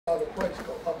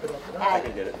at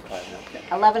can get it in 5 minutes.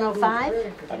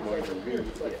 11:05? I'm going to read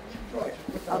it.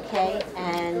 Okay,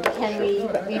 and can we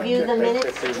review the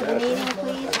minutes to the meeting,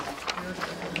 please?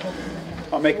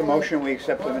 I'll make a motion, we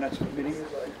accept the minutes of the meeting.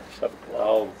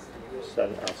 I'll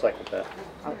second that.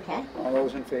 Okay. All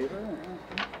those in favor?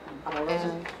 All those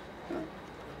in-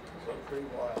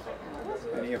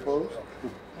 Any opposed?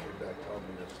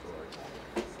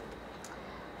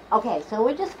 Okay, so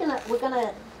we're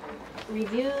gonna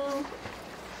review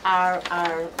our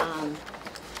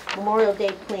Memorial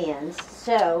Day plans.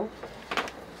 So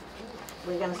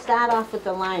we're gonna start off with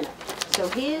the lineup. So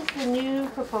here's the new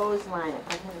proposed lineup.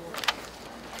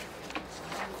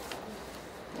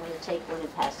 I'm gonna take one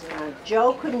and pass it around.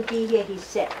 Joe couldn't be here, he's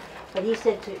sick, but he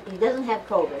said he doesn't have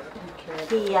COVID.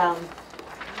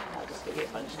 I'll just give you a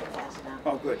bunch to pass it on.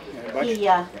 Oh, good. Yeah, budget.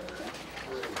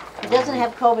 He doesn't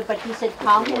have COVID, but he said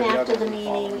call him after the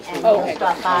meeting and he'll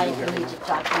stop by if you need to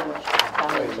talk to him. Wait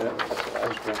a minute. That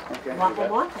was good. Okay. Want one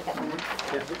more? I got one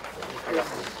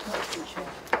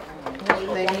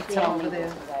more. Lady over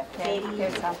there. Katie,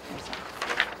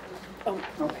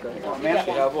 Okay. Oh, You ma'am,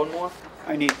 have one more?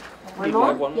 I need, one You more?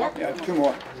 have one more? Yep, yeah, two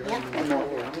more. yep. One more.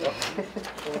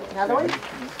 Another one?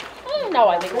 No,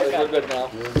 I think We're good now.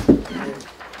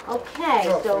 Okay,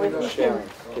 so if we Sharon,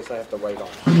 can in case I have to write on.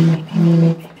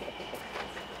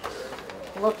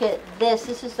 look at this,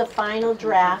 this is the final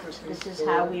draft. This is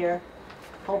how we're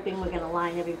hoping we're gonna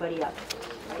line everybody up.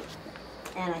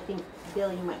 And I think,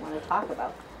 Bill, you might wanna talk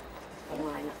about the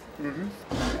lineup. Mm-hmm.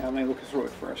 Yeah, let me look through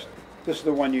it first. This is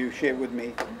the one you shared with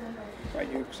me, right?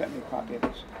 You sent me a copy of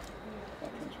this.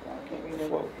 Veterans Walking,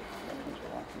 float, Veterans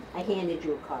Walking. I handed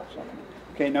you a copy.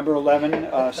 Okay, number 11,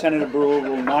 Senator Brewer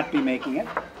will not be making it.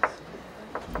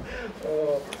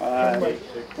 That's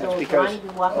So because Ronnie be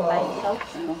walking by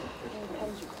himself?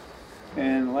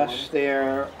 unless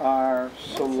there are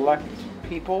select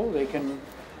people, they can,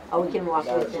 Oh, we can walk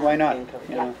with them. why not?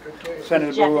 You know,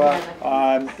 Senator Jeff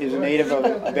and Brewer is a native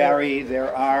of Barry.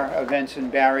 There are events in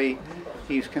Barry.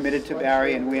 He's committed to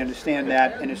Barry, and we understand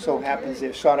that, and it so happens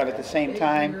they're sort of at the same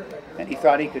time, and he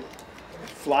thought he could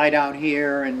fly down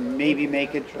here and maybe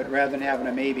make it, but rather than having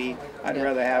a maybe, I'd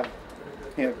rather have,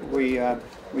 you know,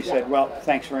 we said, well,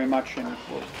 thanks very much, and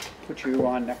we'll put you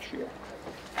on next year.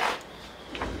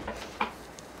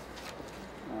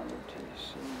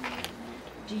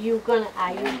 Do you gonna, are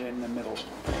And you, in the middle.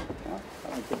 Yeah, I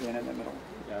like to be in the middle.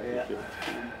 Yeah.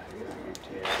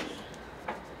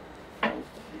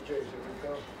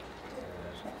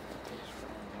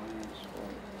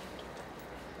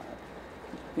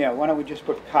 Yeah, why don't we just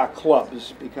put car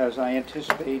clubs, because I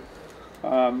anticipate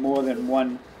more than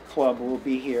one club will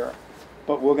be here,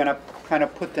 but we're gonna kind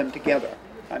of put them together.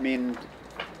 I mean,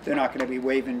 they're not gonna be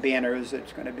waving banners,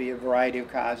 it's gonna be a variety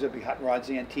of cars, there'll be hot rods,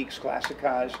 antiques, classic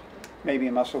cars, maybe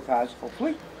muscle cars,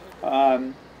 hopefully,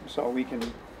 so we can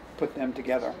put them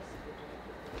together.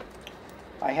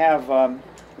 I have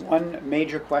one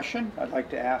major question I'd like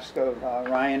to ask of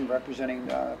Ryan, representing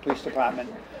the police department.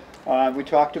 We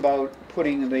talked about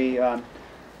putting the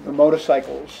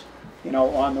motorcycles, you know,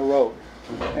 on the road.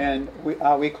 And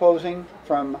are we closing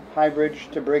from High Bridge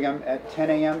to Brigham at 10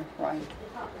 a.m.,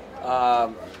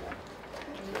 Ryan?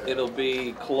 It'll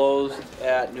be closed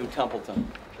at New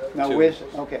Templeton. Now, to- where's,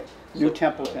 okay, New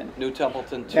Templeton. New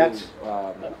Templeton to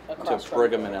That's-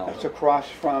 Brigham and Elm. It's across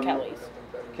from Kelly's.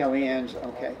 Kellyanne's,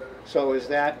 okay. So is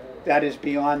that is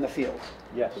beyond the field?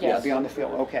 Yes. Yeah, Yes. beyond the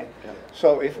field, okay. Yeah.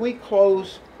 So if we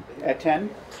close at 10,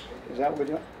 is that what we're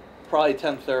doing? Probably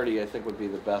 10:30, I think, would be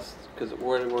the best, because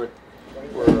we're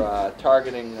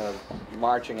targeting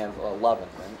marching at 11,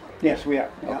 right? Yes, we are.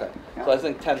 Yeah, Okay. yeah. So I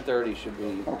think 10:30 should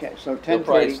be. Okay, so There'll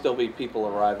probably 10:30. still be people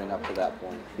arriving up to that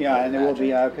point. Yeah, and there will be,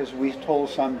 Imagine. because we told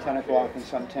some 10 o'clock and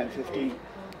some 10:15.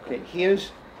 Okay,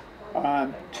 here's,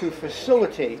 to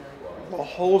facilitate the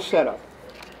whole setup,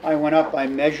 I went up, I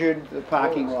measured the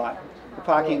parking lot. The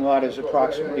parking lot is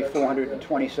approximately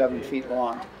 427 feet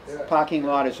long. The parking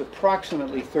lot is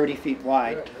approximately 30 feet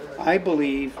wide. I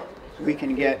believe we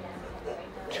can get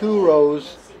 2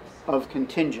 rows of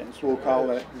contingents, we'll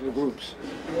call it the groups,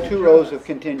 2 rows of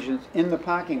contingents in the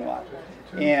parking lot,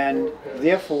 and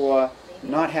therefore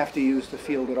not have to use the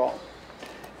field at all.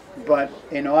 But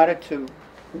in order to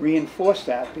reinforce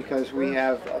that, because we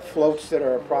have floats that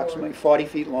are approximately 40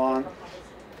 feet long,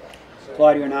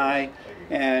 Claudia and I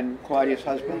and Claudia's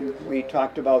husband, we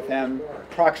talked about them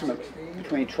approximately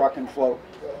between truck and float.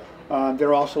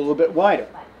 They're also a little bit wider,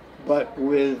 but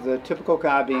with the typical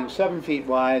car being 7 feet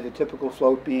wide, the typical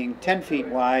float being 10 feet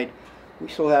wide, we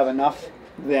still have enough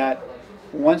that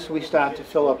once we start to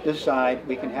fill up this side,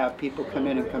 we can have people come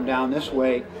in and come down this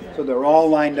way, so they're all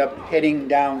lined up heading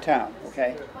downtown,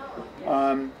 okay?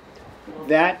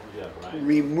 That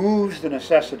removes the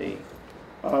necessity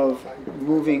of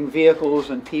moving vehicles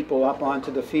and people up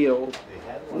onto the field,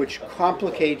 which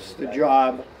complicates the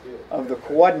job of the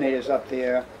coordinators up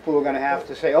there, who are gonna have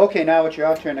to say, okay, now it's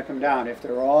your turn to come down. If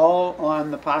they're all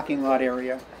on the parking lot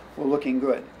area, we're looking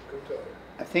good.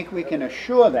 I think we can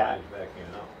assure that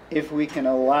if we can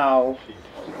allow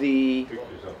the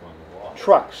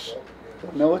trucks,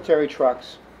 the military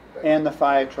trucks and the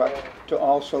fire truck to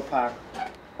also park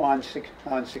on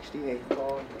 68.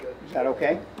 Is that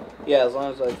okay? Yeah, as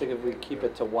long as I think if we keep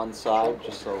it to one side,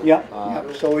 just so. Yeah,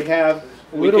 yeah. So we have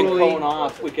We could literally cone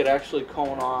off, we could actually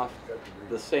cone off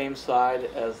the same side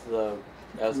as the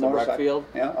rec motorcycle. field,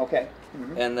 Yeah, okay.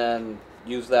 Mhm. and then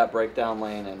use that breakdown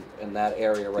lane in that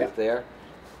area right Yeah. there.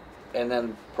 And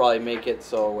then probably make it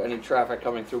so any traffic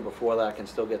coming through before that can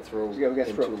still get through Yeah, we'll get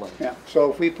in through. 2 lanes. Yeah,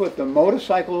 so if we put the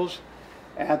motorcycles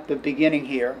at the beginning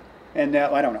here, and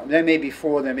there, I don't know, there may be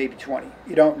 4, there may be 20.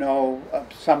 You don't know,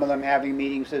 some of them having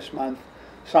meetings this month,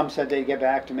 some said they'd get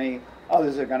back to me,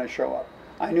 others are gonna show up.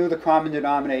 I knew the common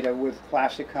denominator with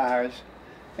classic cars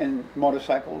and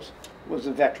motorcycles was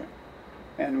a veteran.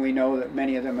 And we know that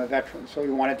many of them are veterans, so we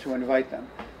wanted to invite them.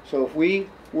 So if we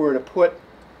were to put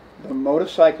the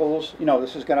motorcycles, you know,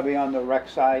 this is gonna be on the rec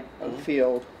side of the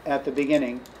field at the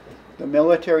beginning, the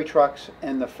military trucks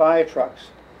and the fire trucks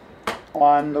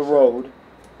on the road,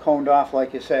 coned off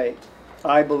like you say,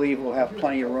 I believe we'll have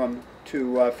plenty of room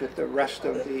to fit the rest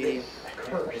of the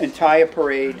entire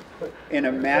parade in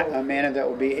a manner that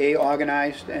will be A,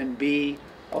 organized, and B,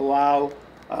 allow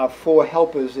 4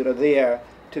 helpers that are there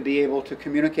to be able to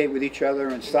communicate with each other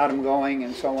and start them going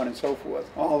and so on and so forth,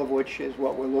 all of which is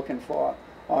what we're looking for,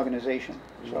 organization.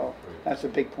 So that's a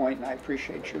big point, and I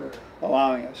appreciate you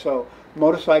allowing us. So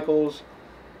motorcycles,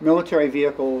 military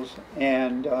vehicles,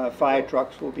 and fire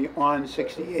trucks will be on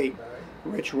 68.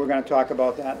 Rich, we're going to talk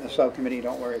about that in the subcommittee,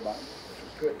 don't worry about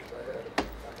it.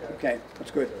 Okay,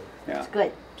 that's good. Yeah. It's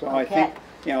good. So I Okay. think,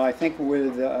 you know, I think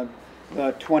with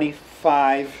the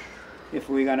 25, if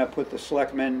we're going to put the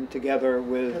selectmen together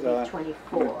with... It'll be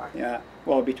 24. Yeah,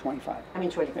 well, it'll be 25. I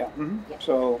mean 24. Yeah. Mhm. Yeah.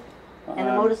 So... And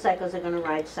the motorcycles are gonna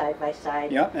ride side by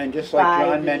side. Yeah, and just like by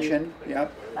John the- mentioned, yeah,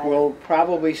 by- we'll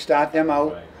probably start them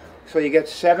out. So you get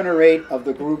 7 or 8 of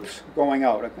the groups going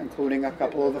out, including a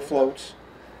couple of the floats.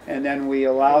 And then we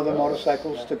allow the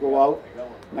motorcycles to go out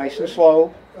nice and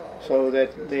slow, so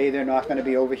that they're not gonna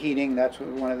be overheating. That's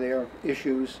one of their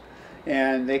issues.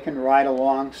 And they can ride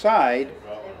alongside.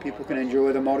 People can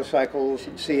enjoy the motorcycles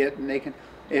and see it, and they can,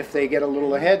 if they get a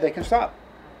little ahead, they can stop.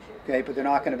 Okay, but they're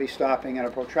not going to be stopping in a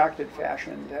protracted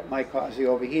fashion that might cause the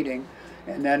overheating.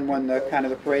 And then when the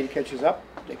parade catches up,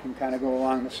 they can kind of go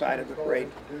along the side of the parade.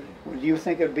 Would you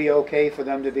think it'd be okay for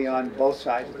them to be on both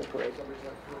sides of the parade?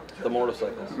 The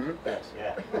motorcycles, yes.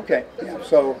 Okay, yeah,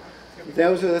 so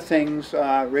those are the things,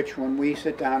 Rich, when we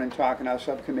sit down and talk in our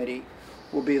subcommittee,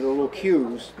 will be the little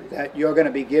cues that you're going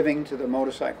to be giving to the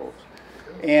motorcycles.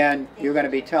 And you're going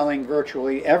to be telling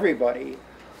virtually everybody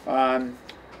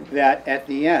that at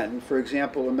the end, for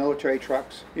example, the military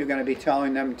trucks, you're going to be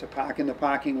telling them to park in the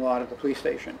parking lot of the police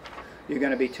station. You're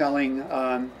going to be telling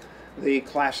the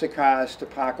classic cars to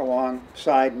park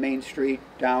alongside Main Street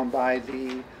down by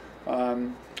the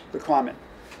Common.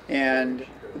 And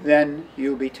then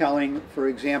you'll be telling, for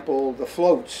example, the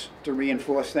floats to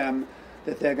reinforce them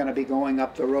that they're going to be going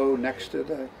up the road next to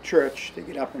the church to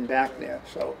get up and back there.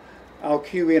 So I'll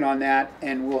cue in on that,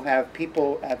 and we'll have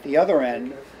people at the other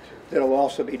end that'll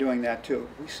also be doing that too.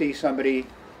 We see somebody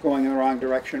going in the wrong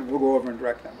direction, we'll go over and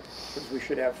direct them. Because we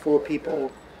should have 4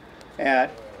 people at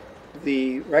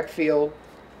the rec field,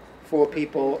 4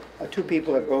 people, 2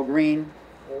 people at Go Green,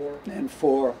 and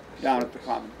 4 down at the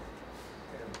Common.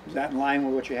 Is that in line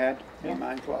with what you had Yeah. in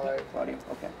mind, Claudia?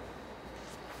 Okay.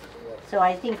 So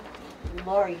I think,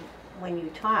 Lori, when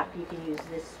you talk, you can use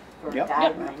this for a Yep.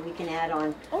 guideline. We can add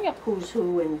on Oh, yeah. who's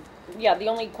who and, Yeah, the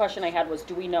only question I had was,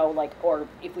 do we know, like, or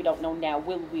if we don't know now,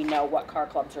 will we know what car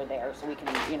clubs are there so we can,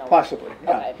 you know? Possibly,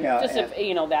 yeah, Okay, yeah. just if,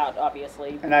 you know, that,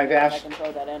 obviously. And I've I asked, can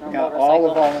throw that in, or yeah,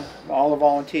 motorcycle. all the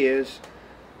volunteers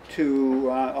to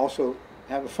also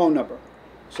have a phone number.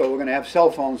 So we're gonna have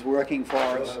cell phones working for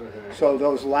us. So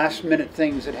those last minute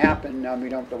things that happen, we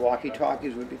don't, the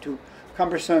walkie-talkies would be too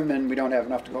cumbersome, and we don't have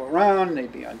enough to go around,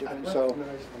 they'd be on different, so,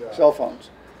 cell phones.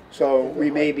 So we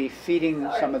may be feeding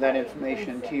some of that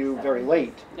information to you very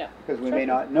late, Yeah. because we may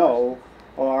not know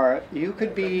Or you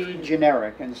could be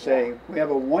generic and say, we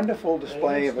have a wonderful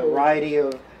display of a variety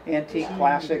of antique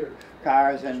classic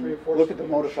cars, and look at the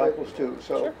motorcycles too.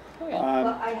 So,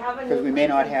 because we may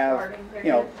not have,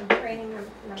 you know,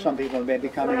 some people may be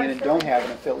coming in and don't have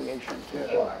an affiliation to a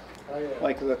club.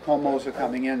 Like the Comos are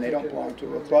coming in, they don't belong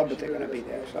to a club, but they're going to be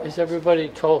there. So Is everybody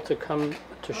told to come,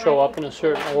 to show up in a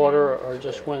certain order, or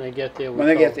just when they get there? when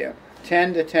they get there,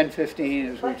 10 to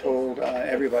 10:15 is we told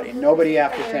everybody. Nobody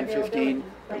after 10:15,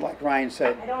 like Ryan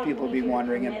said, people will be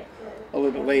wandering in a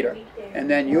little bit later. And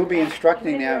then you'll be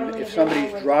instructing them, if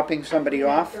somebody's dropping somebody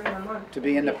off to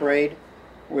be in the parade,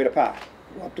 where to park.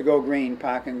 Go up to Go Green,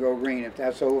 park and Go Green. If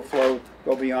that's overflowed,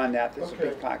 go beyond that, there's a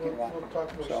big parking lot.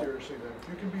 So,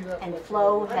 And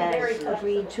Flo has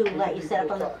agreed to let you set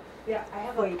up on the,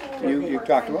 for you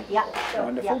talked to them? Yeah.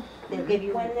 Wonderful. Yeah. They'll give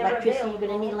you electricity, you're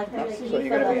gonna need electricity. So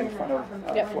you're gonna be in front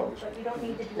of Yep. flows.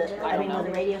 I mean, will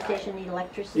the radio station need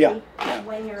electricity? Yeah,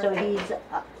 yeah. So he's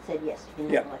said yes, you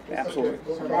can Yeah, have electricity.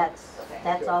 absolutely. So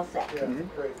that's all set.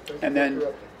 And then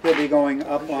he'll be going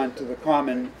up onto the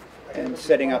common and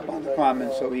setting up on the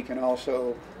common so he can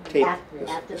also tape After the the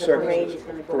parade, he's services.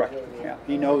 gonna go. Correct, yeah.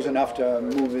 He knows enough to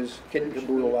move his kit and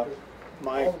caboodle up.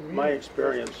 My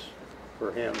experience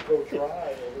for him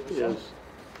is,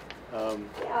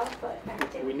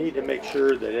 we need to make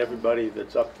sure that everybody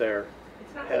that's up there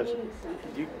has,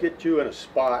 you get you in a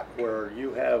spot where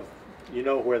you have, you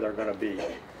know where they're gonna be.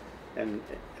 And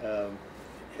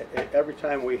every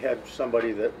time we had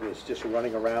somebody that was just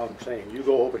running around saying, you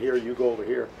go over here, you go over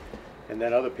here, and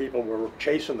then other people were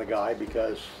chasing the guy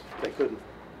because they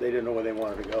didn't know where they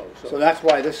wanted to go. So that's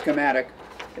why this schematic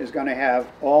is gonna have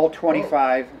all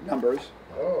 25 numbers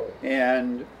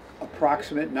and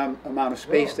approximate amount of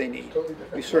space they need.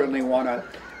 We certainly wanna,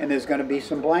 and there's gonna be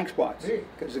some blank spots,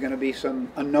 because there's gonna be some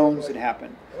unknowns that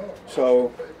happen.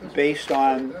 So based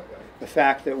on the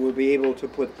fact that we'll be able to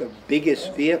put the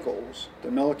biggest vehicles, the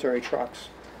military trucks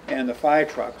and the fire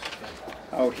trucks,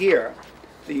 out here,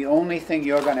 the only thing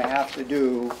you're gonna have to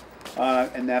do,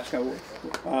 and that's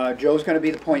gonna, Joe's gonna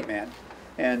be the point man,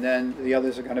 and then the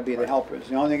others are gonna be the helpers.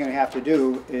 The only thing you're gonna have to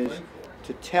do is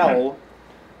to tell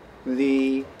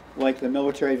the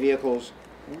military vehicles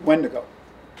when to go.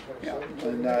 Yeah,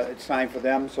 and it's time for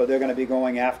them, so they're gonna be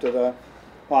going after the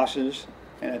horses,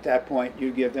 and at that point,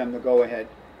 you give them the go-ahead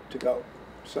to go.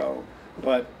 So,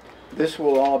 but this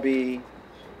will all be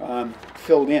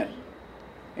filled in,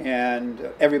 and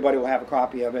everybody will have a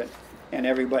copy of it, and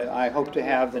everybody, I hope to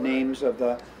have the names of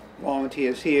the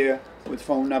volunteers here with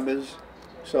phone numbers,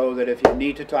 so that if you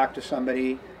need to talk to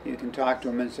somebody, you can talk to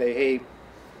them and say, hey,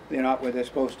 they're not where they're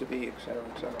supposed to be, et cetera,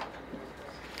 et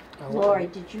cetera. Lori,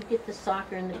 did you get the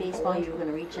soccer and the baseball? You were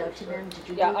gonna reach out to them? Did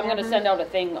you do Yeah, that? I'm gonna hon? send out a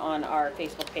thing on our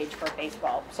Facebook page for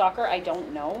baseball. Soccer, I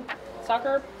don't know.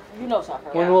 Soccer, you know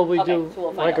soccer. When yeah. will we Okay, do so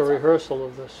we'll find like a out soccer. rehearsal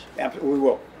of this? Absolutely, we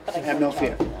will. But I Have no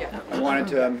can't fear. tell. I wanted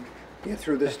to get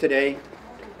through this today,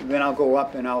 and then I'll go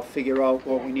up and I'll figure out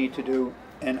what we need to do,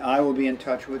 and I will be in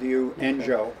touch with you and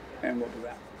Joe, and we'll do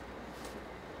that.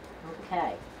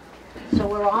 Okay. So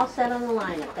we're all set on the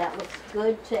lineup. That looks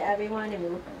good to everyone, and we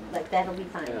look like that'll be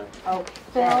fine.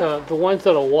 Okay. The ones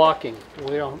that are walking,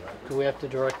 do we have to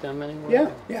direct them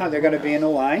anywhere? Yeah, they're gonna be in a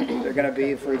line. They're gonna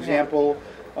be, for example,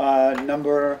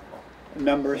 number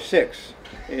 6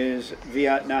 is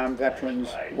Vietnam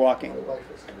veterans walking.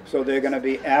 So they're gonna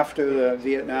be after the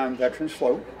Vietnam veterans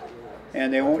float,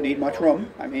 and they won't need much room.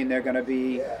 I mean, they're gonna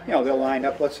be, they'll line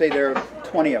up, let's say there are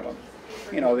 20 of them.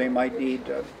 They might need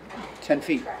 10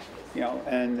 feet,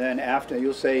 and then after,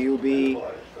 you'll be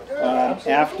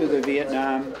after the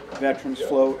Vietnam veterans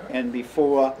float and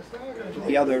before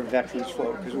the other veterans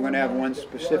float, because we're going to have one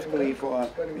specifically for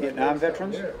Vietnam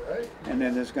veterans, and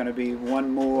then there's going to be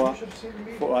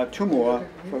two more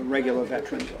for regular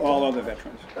veterans, all other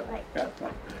veterans. Right. Yeah,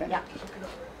 okay. Yep.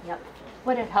 Yep.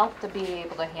 Would it help to be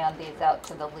able to hand these out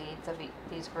to the leads of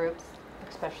these groups,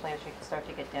 especially as you start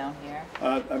to get down here?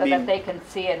 I So mean, that they can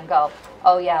see it and go,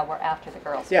 oh yeah, we're after the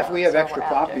Girl Scouts. yeah, if we have or extra we're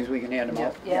after-" copies, we can hand them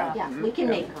out. Yeah. Yeah, we can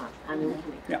make copies. I mean, we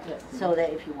can make Yeah. copies. So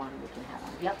that if you want them, we can have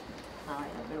them. Yep. All right,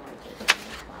 I'll go right there.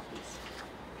 Copies.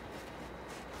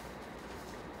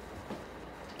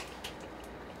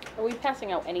 Are we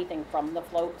passing out anything from the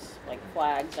floats, like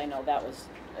flags? I know that was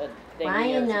a thing Ryan,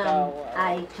 years ago.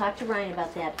 I talked to Ryan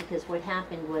about that because what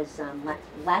happened was,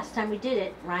 last time we did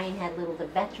it, Ryan had the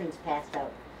veterans passed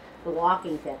out, the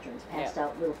walking veterans passed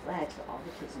out little flags to all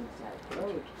the kids on the side of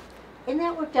the road. And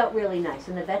that worked out really nice,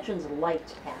 and the veterans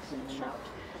liked passing them out.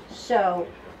 So,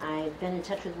 I've been in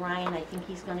touch with Ryan, I think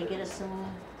he's gonna get us some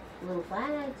little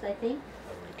flags, I think.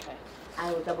 Okay.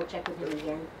 I will double check with him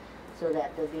again. so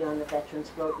that they'll be on the veterans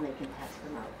float and they can pass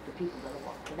them out. The people that are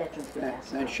walking, the veterans can pass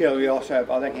them And out. Sheila, we also have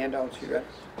other handouts here.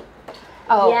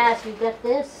 Oh, Yes, we got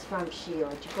this from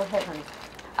Sheila. Go ahead, honey.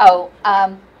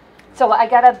 So I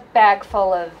got a bag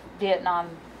full of Vietnam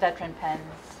veteran pins.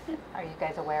 Are you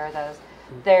guys aware of those?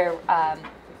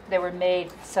 They were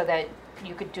made so that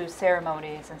you could do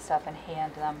ceremonies and stuff and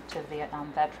hand them to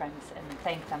Vietnam veterans and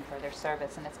thank them for their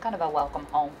service. And it's kind of a welcome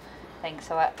home thing.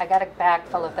 So I got a bag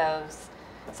full of those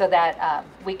so that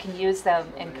we can use them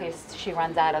in case she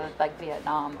runs out of like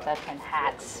Vietnam veteran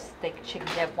hats. She can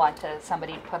give one to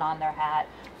somebody to put on their hat,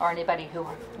 or anybody who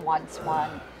wants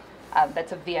one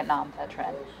that's a Vietnam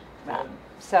veteran.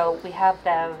 So we have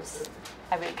those.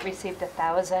 I received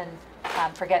 1,000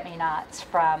 forget-me-nots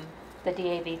from the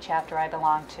DAV chapter I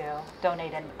belong to,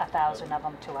 donated 1,000 of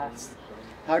them to us.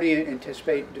 How do you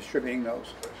anticipate distributing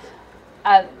those?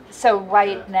 So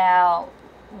right now,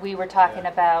 we were talking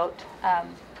about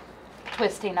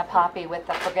twisting a poppy with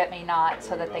a forget-me-not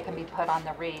so that they can be put on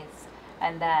the wreaths,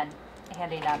 and then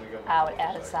handing them out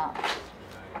as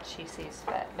she sees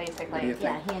fit, basically. you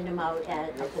Yeah, hand them out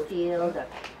at the field, or,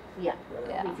 yeah,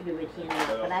 Yeah. we figured we'd hand them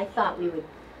out, but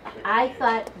I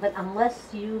thought, but unless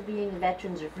you being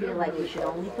veterans or feel like we should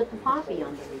only put the poppy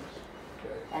on the wreath,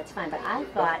 that's fine, but I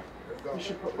thought we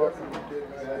should put both of them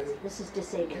on. This is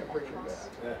disabled veterans.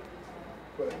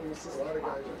 And this is the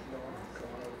poppy.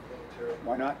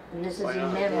 Why not? And this is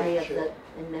in memory of the,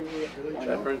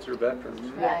 Veterans are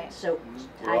veterans. yeah, Right. so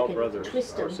We're I all can brothers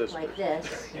twist or them sisters. like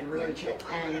this, and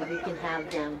we can have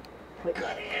them put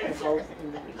both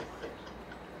in the wreath.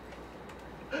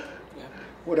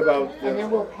 What about And then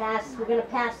the, we're gonna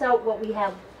pass out what we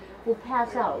have, we'll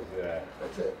pass out,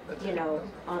 you know,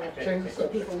 on the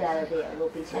people that are there, we'll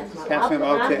be passing out. passing them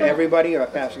out I'm to gonna- everybody or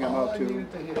passing them out to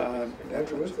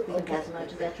veterans? We can pass them out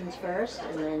to veterans first,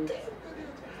 and then,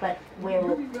 but where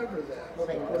will they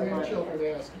put them on?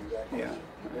 Yeah.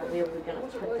 Where we're gonna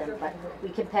put them, but we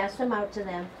can pass them out to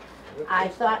them. I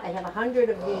thought I have 100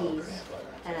 of these,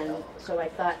 and so I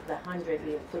thought the 100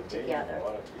 we would put together.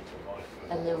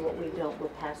 And then what we don't, we'll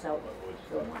pass out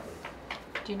the one.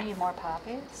 Do you need more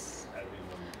poppies?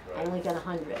 I only got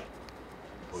 100.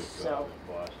 So,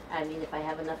 I mean, if I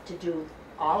have enough to do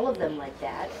all of them like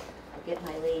that, I'll get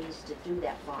my ladies to do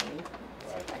that for me.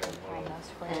 Find those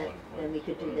for you. And then we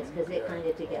could do this, because they're kind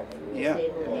of together. Yeah.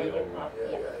 Disabled and hip hop,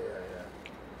 yeah.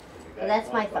 So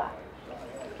that's my thought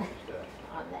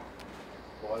on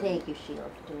that. Thank you, Sheila,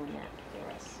 for doing that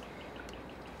for us.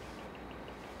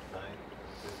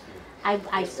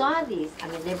 I saw these, I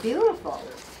mean, they're beautiful.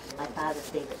 My father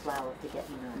saved a flower to get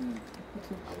me on.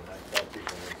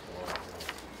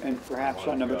 And perhaps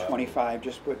on number 25,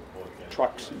 just put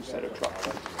trucks instead of trucks.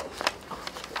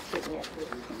 Sitting there, too.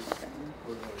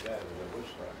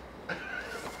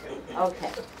 Okay.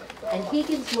 And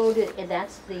Higgins Motor, and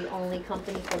that's the only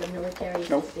company for the military?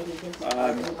 Nope. The Higgins,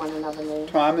 Um, we want another name?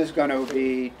 Tom is going to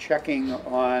be checking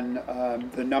on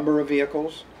the number of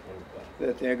vehicles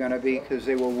that they're going to be, because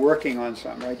they were working on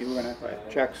some, right? You were going to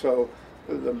check, so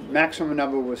the maximum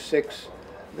number was 6.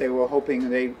 They were hoping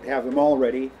they have them all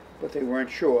ready, but they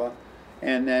weren't sure.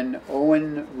 And then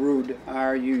Owen Ruud,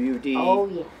 R-U-U-D.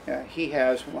 Oh, yeah. He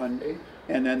has one.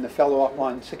 And then the fellow up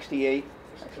on 68,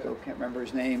 I still can't remember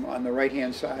his name, on the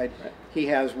right-hand side, he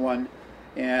has one.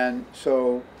 And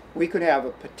so we could have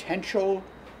a potential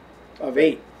of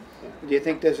 8. Do you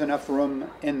think there's enough room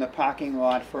in the parking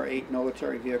lot for 8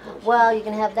 military vehicles? Well, you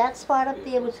can have that spot up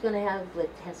there, which is gonna have, it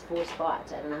has 4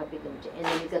 spots. I don't know how big, and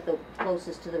then you've got the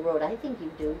closest to the road. I think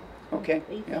you do. Okay, What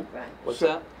do you yeah. think, Brian? What's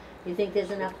that? You think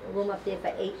there's enough room up there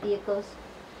for 8 vehicles?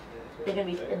 They're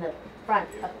gonna be in the front,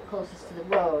 up closest to the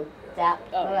road, that,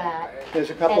 There's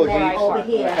a couple of And then Jeeps over and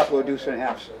here. a couple of deuce and a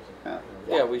halfs. Yeah.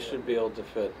 Yeah, we should be able to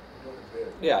fit.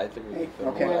 Yeah, I think we can fit.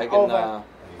 Okay. more. I Over. can,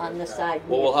 on the side.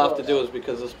 what near we'll have to close. do is,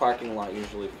 because this parking lot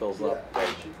usually fills up like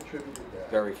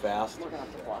very fast. We're gonna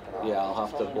have to block it off. Yeah, I'll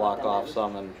have to block off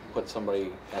some and put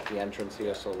somebody at the entrance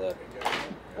here so that,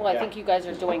 Well, I think you guys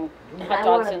are doing I hot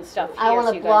dogs wanna- and stuff I here, so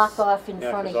wanna you block guys. off in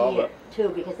Yeah, front 'cause of all here too,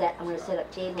 because I'm gonna set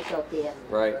up tables out there,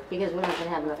 right? because we're not gonna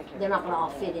have enough, they're not gonna all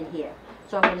fit in here.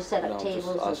 So I'm gonna set No, up just tables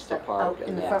and us to stuff park out in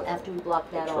and the then front after we block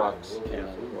The that off. trucks and then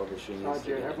whoever she needs to Do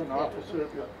you get. have an officer,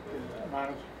 the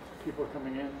amount of people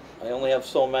coming in? I only have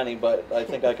so many, but I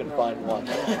think I can find one.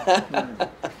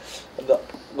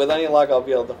 With any luck, I'll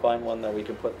be able to find one that we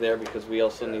can put there, because we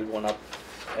also need one up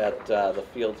at the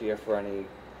field here for any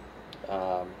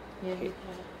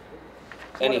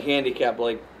handicap,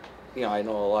 like, you know, I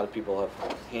know a lot of people have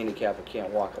handicap and can't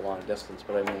walk a long distance,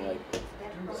 but I mean, like,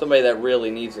 somebody that really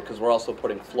needs it, because we're also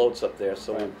putting floats up there,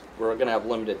 so we're gonna have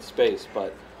limited space,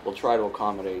 but we'll try to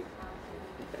accommodate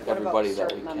What about everybody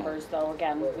that we CERT can. members, though?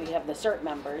 Again, we have the CERT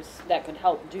members that could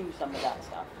help do some of that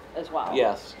stuff as well.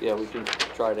 Yes, yeah, we can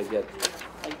try to get,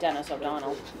 Like Dennis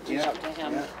O'Donnell, reach Yeah, out to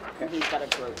him, yeah, and okay. he's got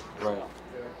a group. right,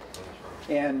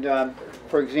 And,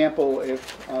 for example,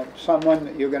 if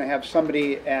someone, you're gonna have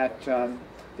somebody at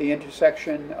the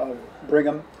intersection of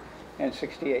Brigham and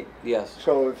 68. yes,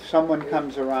 So if someone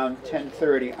comes around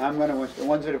 10:30, I'm gonna, the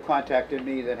ones that have contacted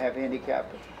me that have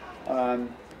handicap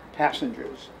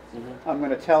passengers, I'm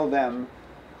gonna tell them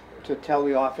to tell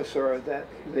the officer that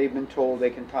they've been told they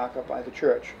can park up by the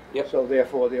church. Yep. So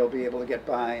therefore, they'll be able to get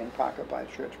by and park up by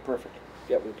the church. Perfect.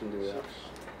 yep, we can do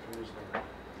that.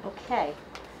 Okay.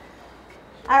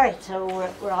 All right, so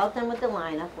we're all done with the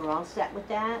lineup. We're all set with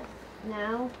that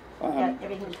now? We got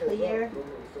everything clear?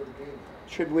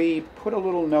 Should we put a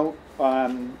little note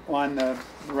on the,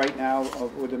 right now,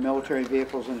 with the military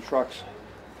vehicles and trucks,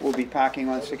 we'll be parking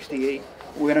on 68?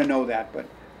 We're gonna know that, but,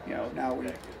 you know, now we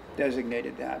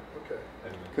designated that.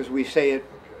 Because we say it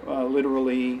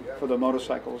literally for the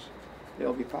motorcycles.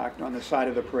 They'll be parked on the side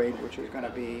of the parade, which is gonna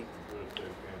be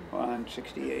on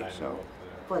 68, so,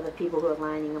 For the people who are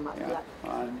lining them up, yeah, yep.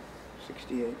 on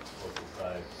 68.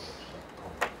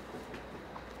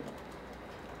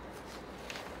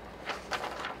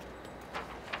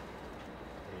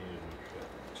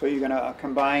 So you're gonna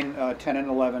combine 10 and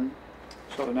 11,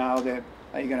 so now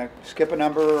are you gonna skip a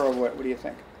number, or what do you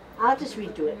think? I'll just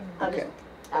redo it. Okay.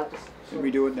 I'll just,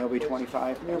 Redo it, and there'll be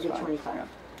 25? There'll be That's fine. 25.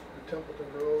 Yeah.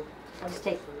 I'll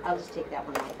just take that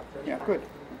one out. Yeah, good,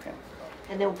 okay.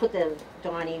 And then we'll put the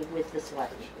Donnie with the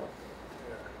select.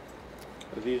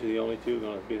 These are the only two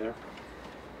gonna be there?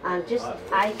 I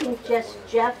think just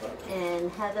Jeff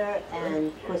and Heather, and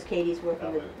of course Katie's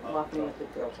walking with the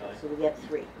girls, so we have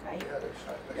 3, right?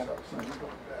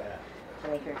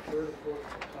 Right here.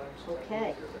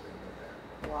 Okay.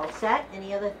 We're all set.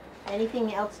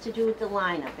 Anything else to do with the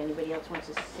lineup? Anybody else wants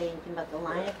to say anything about the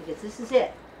lineup? Because this is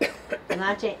it. I'm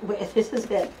not this is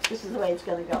it. This is the way it's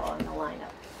gonna go on the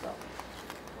lineup, so.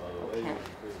 Okay.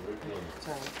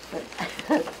 But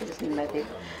I just need my paper.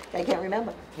 I can't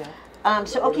remember.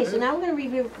 So now we're gonna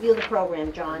review the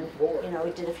program, John. You know,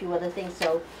 we did a few other things,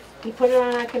 so we put it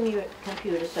on our computer,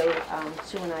 so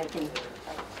Sue and I can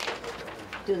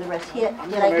do the rest here. I'm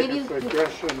Did I gonna give make you? a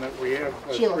suggestion that we have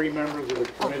Sheila. 3 members of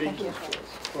the Oh, committee thank you.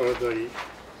 for the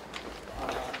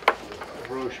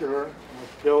brochure,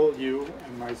 with Bill, you,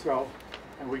 and myself,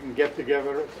 and we can get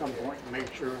together at some point and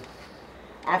make sure.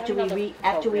 After we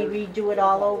redo it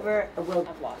all over,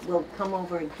 we'll come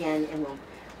over again and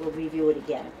we'll review it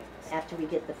again, after we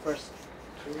get the first.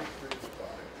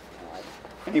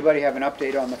 Anybody have an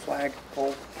update on the flag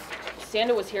pole?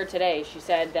 Sandra was here today. She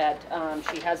said that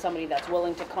she has somebody that's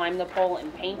willing to climb the pole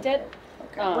and paint it.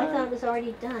 Oh, I thought it was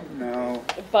already done. No,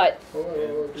 But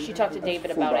she talked to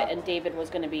David about Fuba. it, and David was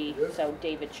gonna be, so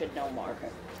David should know more. okay.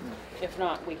 If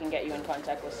not, we can get you in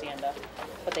contact with Sanda.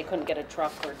 But they couldn't get a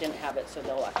truck or didn't have it, so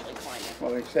they'll actually climb it.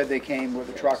 Well, they said they came with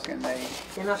a truck and they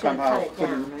They're not gonna somehow cut it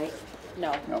couldn't, down, right?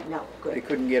 No. No, they good.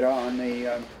 couldn't get on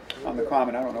the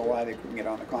common. I don't know why they couldn't get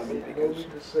on the common, because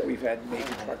we've had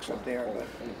major trucks up there, but,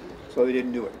 so they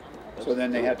didn't do it. So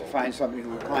then they had to find somebody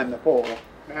who would climb the pole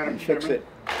Madam and fix Chairman, it.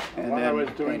 And While I then was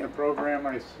doing paint the it. program,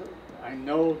 I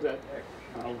know that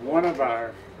one of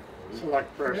our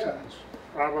select persons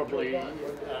probably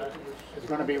is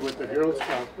gonna be with the Girl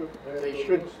Scouts. They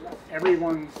should,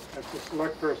 everyone that's a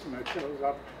select person that shows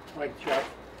up, like Jeff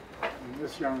and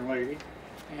this young lady,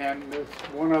 and there's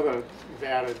one other is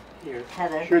added here,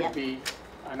 Heather, should yep. be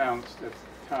announced at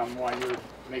Tom while you're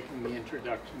making the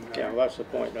introduction there. Yeah, well, that's the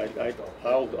point.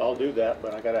 I'll do that,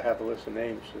 but I gotta have a list of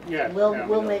names. Yeah, We'll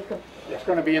yeah. make a, It's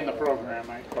gonna be in the program,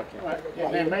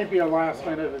 and there may be a last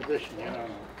minute addition, you don't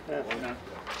know. Yeah. You know?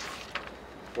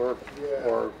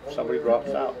 Or somebody drops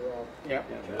out. Yeah.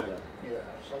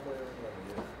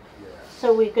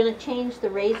 so we're gonna change the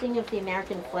raising of the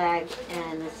American flag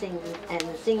and the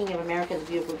singing of America the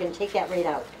Beautiful. We're gonna take that right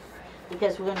out.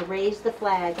 Because we're gonna raise the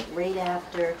flag right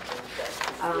after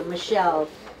Michelle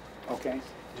Okay,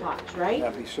 talks, right?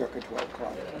 that'd be circa 12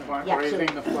 o'clock. Want Yeah, so-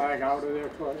 raising the flag out of there,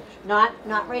 Claudia? Not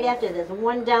right after, there's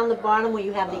one down the bottom where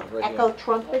you have the Right here. echo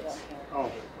trumpets, Oh,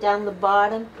 down the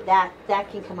bottom, that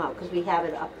can come out, because we have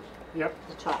it up yep.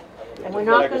 the top. And we're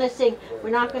not gonna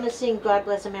sing God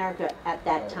Bless America at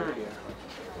that time.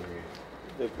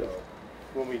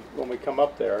 When we come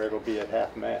up there, it'll be at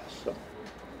half mast, so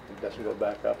it doesn't go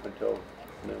back up until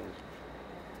noon.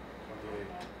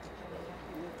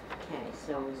 Okay,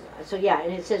 so yeah,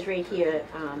 and it says right here,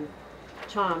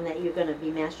 Tom, that you're gonna be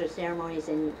master of ceremonies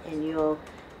and you'll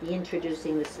the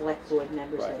introducing the select board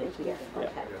members that Right. are here, Yeah.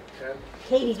 okay.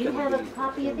 Katie, do you have a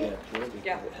copy of it?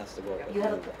 Yeah, it has to go. You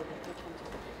have a,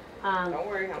 okay. Don't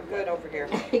worry, I'm good over here.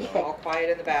 Okay. All quiet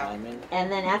in the back. I'm in.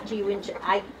 And then after you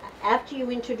after you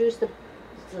introduce the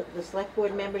select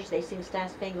board members, they sing Star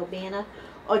Spangled Banner,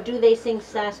 or do they sing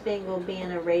Star Spangled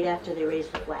Banner right after they raise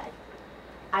the flag?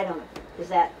 I don't know. Is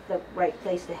that the right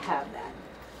place to have that?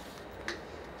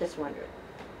 Just wondering.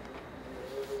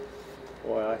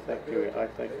 Well, I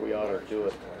think we ought to do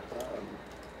it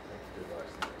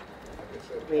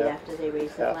Right Af- after they raise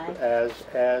the flag?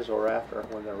 as or after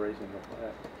when they're raising the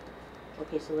flag.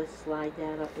 Okay, so let's slide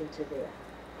that up into there.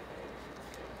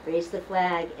 Raise the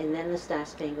flag and then the Star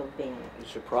Spangled Banner. It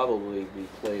should probably be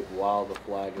played while the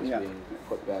flag is Yeah. being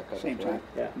put back up. Same right? time.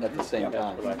 Yeah. At the same Yeah.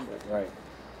 time, That's what I think. right.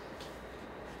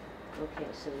 Okay,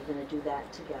 so we're gonna do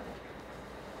that together.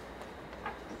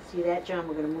 See that, John?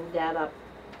 We're gonna move that up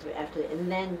to after,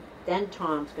 and then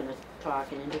Tom's gonna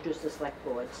talk and introduce the select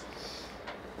boards.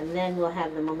 And then we'll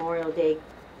have the Memorial Day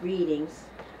readings.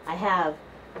 I have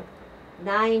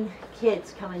 9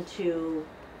 kids coming to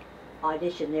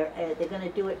audition. They're gonna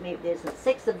do it, maybe there's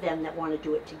 6 of them that wanna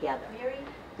do it together.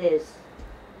 There's,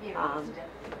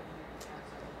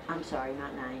 I'm sorry,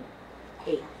 not 9,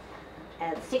 8.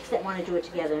 6 that wanna do it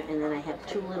together, and then I have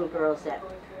 2 little girls that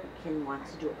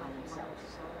wants to do it by themselves.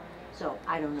 So,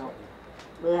 I don't know.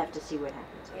 We'll have to see what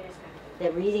happens.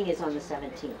 The reading is on the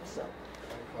 17th, so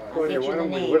I'll Claudia, get you why the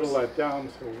don't we whittle names. that down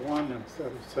to 1 instead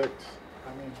of 6?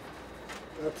 I mean,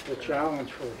 that's the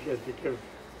challenge for a kid, you give,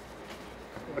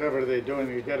 whatever they're doing,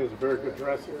 you get is a very good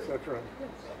dress, etc.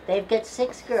 They've got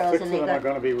 6 girls 6 and of they them are got,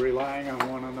 gonna be relying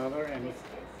on one another, and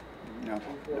No.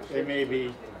 they may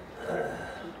be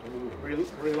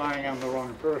relying on the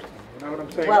wrong person, you know what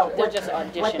I'm saying? well, They'll what just they're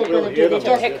audition. gonna We'll do, hear they're them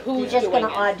just, pick they're who's just gonna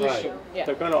doing it. audition. Yeah.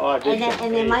 They're gonna audition.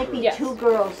 And there might be Yes. 2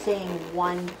 girls saying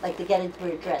one, like they get into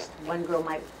their dress. One girl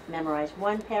might memorize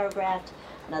 1 paragraph,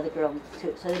 another girl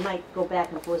 2. So they might go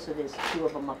back and forth, so there's 2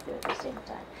 of them up there at the same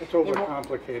time. It's wa-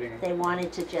 overcomplicating They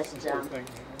wanted to just, the whole thing.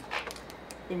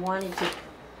 they wanted to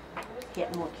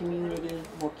get more community,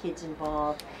 more kids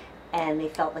involved, and they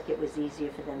felt like it was easier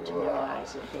for them to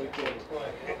memorize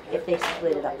if they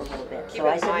split it up a little bit. Keep So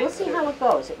I in said, we'll mind- see how it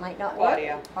goes. It might not work,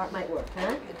 Claudia. or it might work, huh?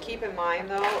 And keep in mind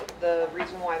though, the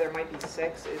reason why there might be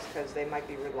 6 is because they might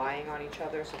be relying on each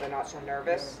other, so they're not so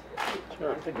nervous.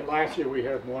 I think last year we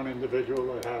had one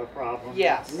individual that had a problem.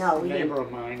 Yes. No, A we didn't. neighbor of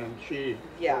mine, and she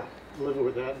Yeah, lived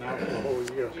with that now for the whole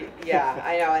year. yeah,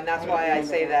 I know, and that's why I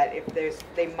say that if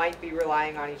they might be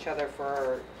relying on each other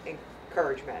for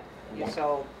encouragement. Yeah.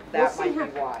 So We'll that see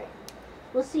might be how- why.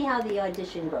 We'll see how the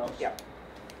audition goes. Yep.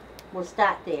 We'll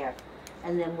start there,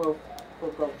 and then we'll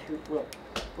go through, we'll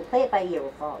play it by ear,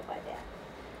 we'll follow it by that.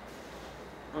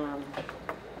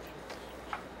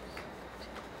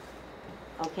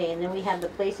 Okay, and then we have the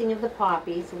placing of the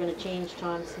poppies. We're gonna change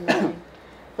Tom's name.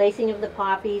 Placing of the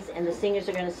poppies, and the singers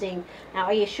are gonna sing. Now,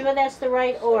 are you sure that's the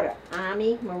right order?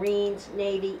 Army, Marines,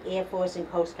 Navy, Air Force, and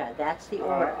Coast Guard. That's the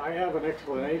order. I have an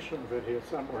explanation of it here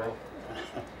somewhere.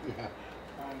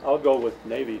 I'll go with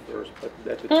Navy first, but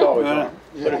it's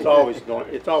always,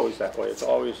 but it's always that way. It's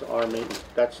always Army,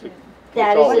 that's the.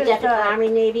 That it's is always- the definite Army,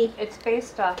 Navy. It's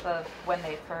based off of when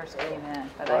they first came in,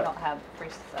 but I Right. don't have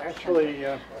precise. Actually,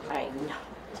 I know.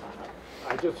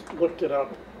 I just looked it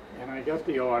up, and I got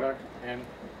the order, and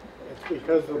it's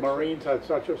because the Marines had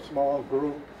such a small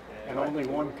group, and only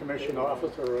one commissioned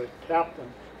officer, a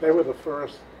captain, they were the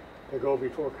first to go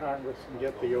before Congress and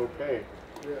get the okay.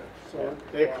 So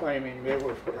they're claiming they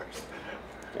were first,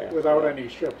 Yeah. without any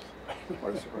ships.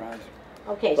 What a surprise.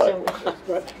 Okay, so,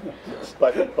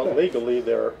 But But legally,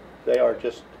 they are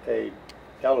just a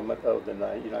element of the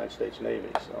United States Navy,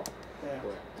 so. yeah.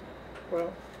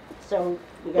 Well, so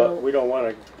we're But gonna, we don't want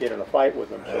to get in a fight with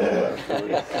them,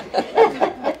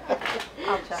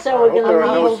 I'll check. so I we're hope there gonna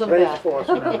are no leave, Space Force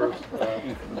members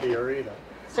here either.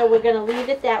 so we're gonna leave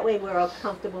it that way. We're all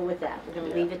comfortable with that. We're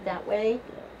gonna leave it that way.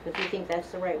 If you think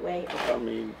that's the right way, I okay.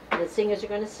 mean, The singers are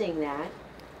gonna sing that.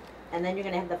 And then you're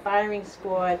gonna have the firing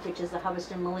squad, which is the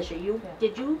Hubbardston Militia.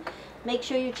 Did you make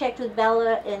sure you checked with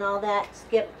Bella and all that,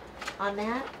 Skip, on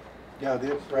that? Yeah,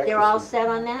 they're practicing. They're all set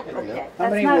on that? Yeah. Okay. How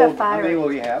That's many not a will, how many firing.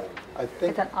 will you have? I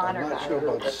think, It's an honor I'm not guard. sure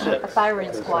about A six.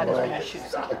 firing squad is when you There's shoot a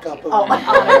someone. couple Oh, of them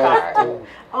honor guard. to-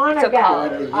 Honor So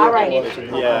guard, called- all right. yeah,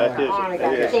 it Honor is,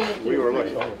 guard, it is. thank We you. were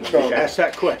looking, we asked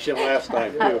that question last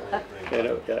time too. And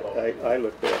I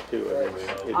looked at it too,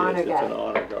 and Honor it's an guard.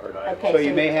 honor guard. Okay, So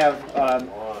you may have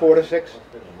 4 to 6?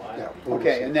 Yeah, 4 to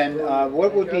Okay, 6. and then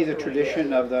what would be the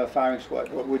tradition of the firing squad?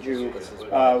 What would you,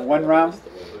 1 round?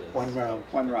 One round.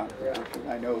 One round.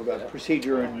 I know the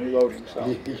procedure and reloading, so,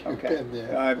 You've okay. been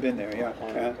there. I've been there, yeah,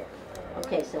 yeah.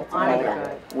 Okay, so honor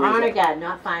guard. Where's Honor that? guard,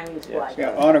 not firing squad.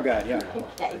 Yeah, honor guard, yeah.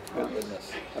 Okay. Oh,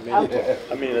 goodness. Okay.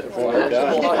 I mean, it's one and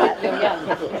done.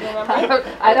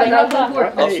 I don't know who we're,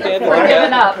 I'll stand in the we're giving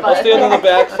back. up. I'll stand in the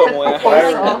back somewhere.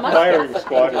 Firing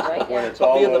squad is when it's I'll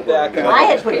all be in the over. back. I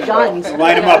had put guns.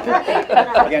 Line them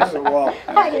up against the wall.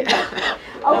 Okay, so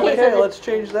Okay, the, let's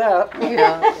change that.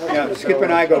 Yeah, Skip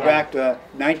and I go back to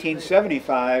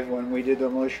 1975 when we did the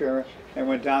militia and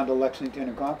went down to Lexington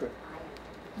and Concord.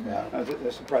 Yeah.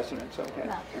 That's the precedence, okay.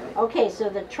 okay, so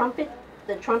the trumpet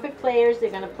players,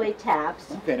 they're gonna play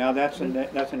taps. Okay, now that's an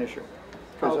issue.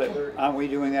 'Cause, Okay. aren't we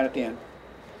doing that at the end?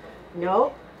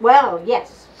 No, well,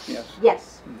 yes, Yes.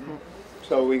 yes.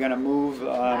 So we're gonna move, We're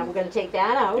gonna take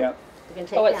that out. yeah, We're gonna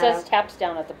take Oh, it that says out. taps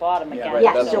down at the bottom Yeah, again. right.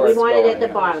 Yeah, That's so where we it's want it going, at the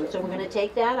yeah. bottom, so we're gonna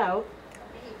take that out,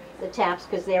 the taps,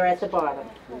 because they're at the bottom.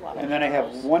 and then I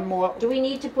have one more, Do we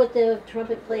need to put the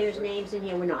trumpet players' names in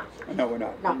here? We're not. no, we're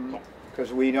not. No, okay.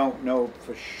 Because we don't know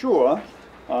for sure.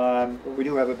 We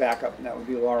do have a backup, and that would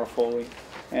be Laura Foley.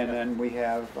 And then we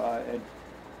have Ed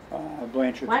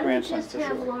Blanchard's Why don't we grandson just for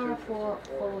have sure. Laura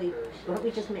Foley, why don't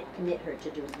we just commit her to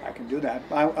doing I that? can do that.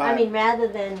 I mean, rather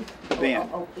than. The band.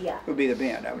 Oh, yeah, It would be the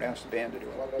band. I would ask the band to do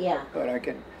it. yeah. But I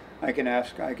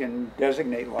can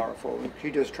designate Laura Foley. She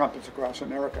does trumpets across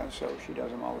America, so she does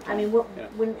them all the time. I mean,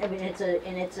 Yeah.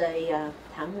 it's a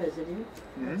town resident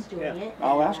that's doing Yeah. it.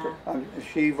 I'll and, ask her.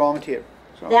 She volunteered.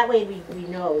 So. That way we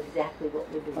know exactly what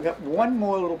we're doing. I've got one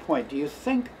more little point. Do you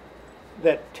think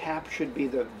that tap should be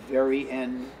the very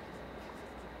end?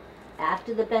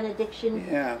 After the benediction,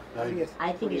 Yeah. What do you- I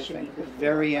what think do it you should be think? The before.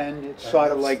 very end. It's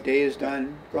sort of like Day is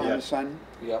Done, Gone Yeah. the Sun.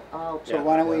 Yep. oh, So Yeah.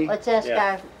 why don't we? let's ask Yeah.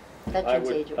 our I veterans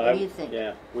would- agent, I what do you would- think?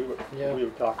 Yeah, we Yeah. were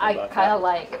talking I about kind of that.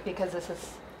 like, because this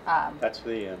is, That's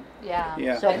the end. yeah.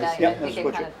 Yeah. So- And I Yeah, think let's it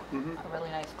switch kind it. of, Mhm. a really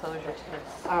nice closure to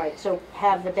this. All right, so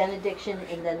have the benediction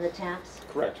and then the taps?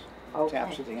 Correct. Okay.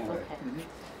 Taps at the end. Okay. Mhm.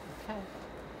 Okay.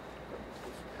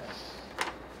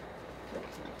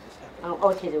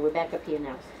 Oh, okay, so we're back up here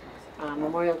now.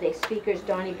 Memorial Day speakers,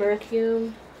 Donnie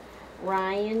Berthume,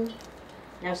 Ryan.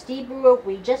 Now Steve Brewer,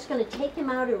 we just gonna take him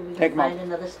out or we Take gonna him find out.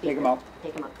 another speaker? Take him out.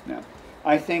 Take him out. Yeah.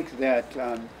 I think that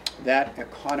that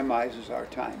economizes our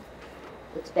time.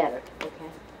 It's better, okay.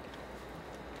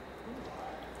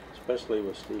 Especially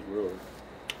with Steve Brewer.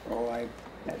 Oh, I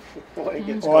Boy,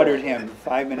 he gets ordered going. him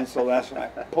 5 minutes or less, and I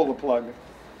pull the plug.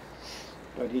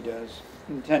 But he does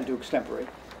intend to extemporate.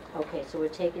 Okay, so we're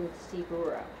taking Steve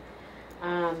Brewer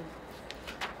out.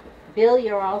 Bill,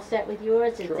 you're all set with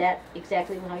yours? Is Sure. that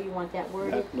exactly how you want that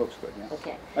worded? That looks good, yeah.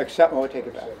 Okay, Except, oh, I take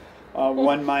it back.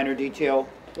 One minor detail,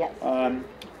 yes.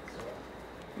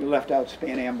 you left out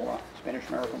Spanish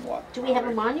American War. Do we have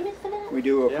a monument for that? We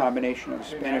do a Yeah. combination of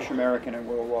Spanish American and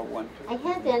World War One. I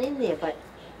had that in there, but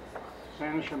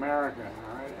Spanish American,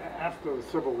 all right, after the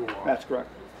Civil War. That's correct.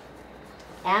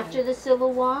 after the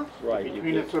Civil War? Right. you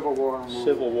Between the get Civil War and World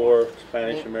Civil War. War,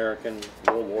 Spanish American,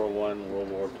 World War I,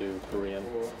 World War II, Korean.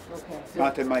 Okay.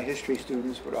 Not that my history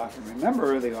students would often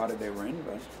remember the order they were in,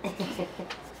 but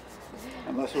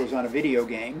unless it was on a video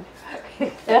game.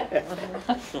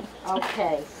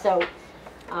 Okay, so,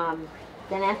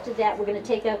 then after that, we're gonna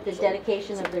take out the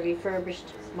dedication of the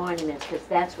refurbished monuments, because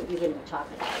that's what you're gonna be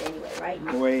talking about anyway,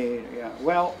 right? Wait, yeah,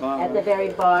 well. At the very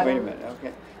bottom. Wait a minute,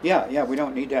 okay. Yeah, we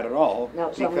don't need that at all.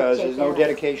 No, so I'm gonna because take there's no that out.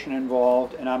 dedication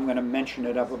involved, and I'm gonna mention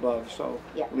it up above, so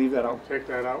Yeah. leave that out. Take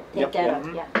that out. Take Yep. that out,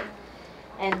 Mhm. yeah.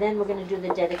 And then we're gonna do the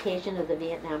dedication of the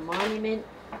Vietnam Monument.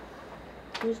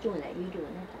 Who's doing that? You doing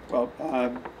that?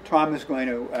 Well, Tom is going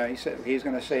to, he said, he's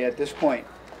gonna say at this point,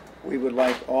 we would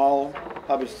like all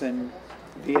Hubbardston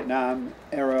Vietnam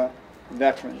era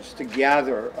veterans to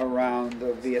gather around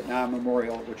the Vietnam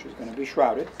Memorial, which is gonna be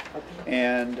shrouded.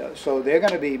 And so they're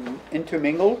gonna be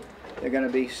intermingled, they're gonna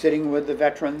be sitting with the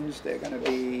veterans, they're gonna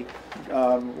be,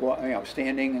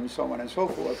 standing and so on and so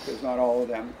forth, because not all of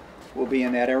them will be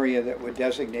in that area that we're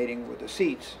designating with the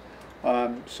seats.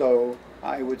 So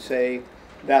I would say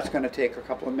that's gonna take a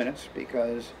couple of minutes,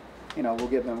 because, we'll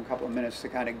give them a couple of minutes to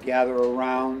kind of gather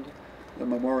around the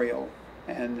memorial,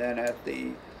 and then at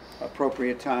the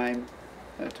appropriate time,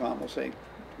 Tom will say,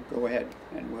 go ahead,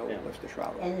 and we'll Yeah. lift the shroud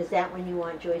up. And is that when you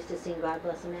want Joyce to sing God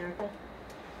Bless America?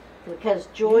 Because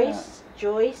Joyce,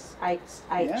 I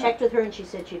Yeah. checked with her and she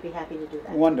said she'd be happy to do that.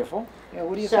 Wonderful. Yeah,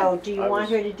 what do you So, think? do you I want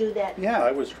was- her to do that? Yeah.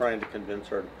 I was trying to convince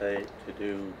her to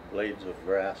do Blades of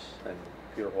Grass and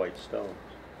Pure White Stones.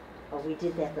 Oh, we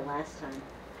did that the last time.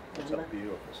 It's a Remember?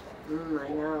 beautiful song.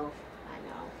 I know.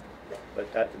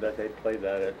 But that they played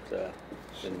that at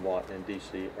in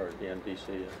DC or in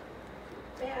DC.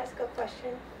 May I ask a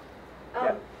question?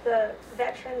 Yeah. The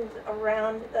veterans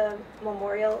around the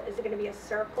memorial, is it gonna be a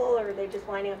circle or are they just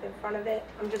lining up in front of it?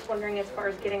 I'm just wondering as far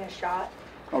as getting a shot.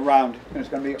 Around, and it's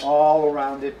gonna be all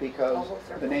around it because Oval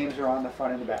circle. the names are on the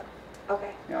front and the back.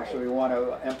 Okay. You know, so we want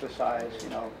to emphasize, you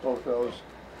know, both those.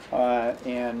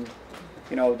 And,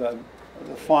 you know, the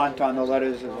font on the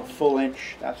letters is a full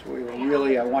inch. That's what we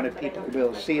really, I wanted people to be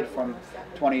able to see it from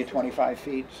 20 to 25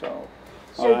 feet, so.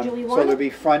 So do we So want there'll be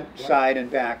front, side, and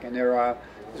back, and there's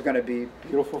gonna be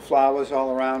beautiful flowers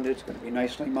all around it. It's gonna be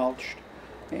nicely mulched.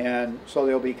 And so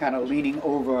they'll be kind of leaning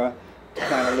over to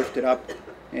kind of lift it up.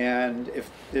 And if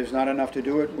there's not enough to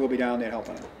do it, we'll be down there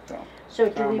helping them, so. So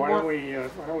do we Why want,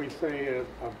 don't we say a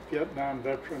Vietnam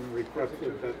veteran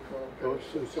requested that those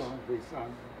two songs be sung?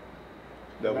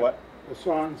 The what? The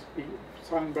songs be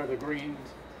sung by the Greens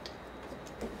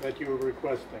that you were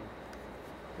requesting.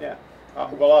 Yeah,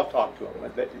 well, I'll talk to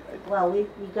them. well, we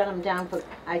got them down for,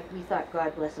 we thought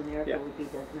God Bless America Yeah. would be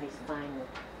the nice final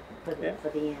for Yeah. for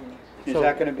the end. Is So-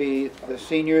 that gonna be the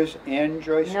seniors and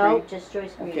Joyce Green? No, just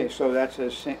Joyce Green. Okay, so that's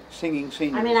a singing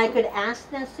senior. I mean, I could ask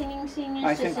the singing I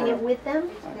seniors to think sing so. it with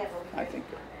them. I think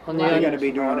On they're the, gonna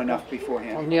be doing enough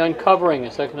beforehand. on the uncovering,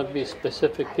 is that gonna be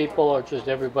specific people or just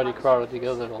everybody crowded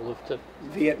together to lift it?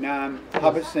 Vietnam,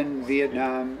 Hubbardston,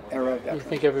 Vietnam era You veterans.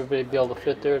 think everybody be able to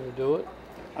fit there to do it?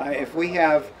 If we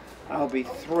have, I'll be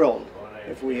thrilled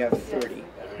if we have 30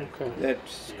 Okay.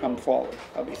 that's come forward.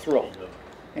 I'll be thrilled.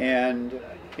 And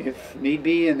if need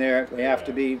be, and they have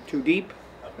to be too deep,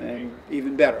 then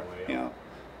even better, you know.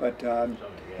 But,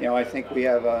 you know, I think we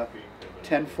have a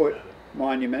 10-foot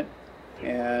monument,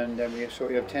 and then so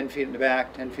we have 10 feet in the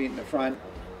back, 10 feet in the front,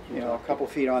 you know, a couple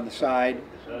feet on the side.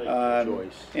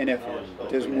 And if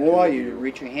there's more, you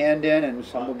reach your hand in, and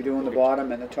some will be doing the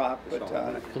bottom and the top. But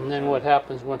And then what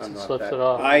happens once it slips it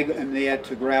off? I am there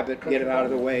to grab it, get it out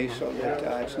of the way, so that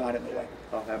it's not in the way.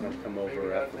 I'll have them come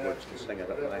over afterwards to sing it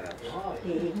at my house.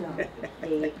 There you go, there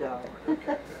you go.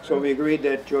 So we agreed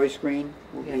that Joyce Green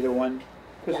will be the one,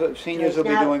 because the seniors Joyce, will be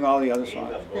now- doing all the other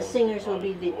songs. The singers will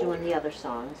be doing the other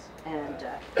songs, and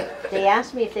they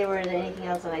asked me if there were anything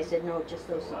else, and I said, no, just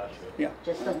those songs. Yeah.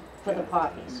 Just for the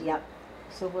parties, yep.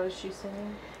 So what is she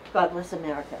singing? God Bless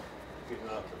America.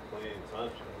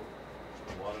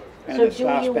 And So the do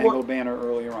Star you Spangled want- Banner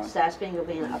earlier on. Star Spangled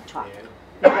Banner up top.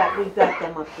 We've got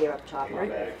them up there up top,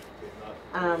 right?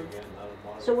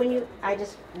 So when you,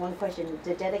 one question,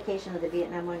 the dedication of the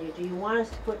Vietnam Monument, do you want us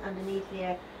to put underneath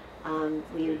there,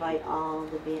 we invite all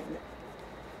the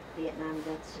Vietnam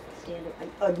vets to stand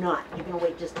up, or not? You're gonna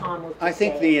wait, just Tom will just I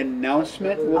think say the it.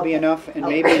 announcement will be Okay. enough, and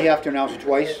Okay. maybe you have to announce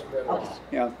twice.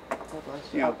 Okay.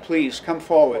 You know, please come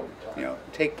forward, you know,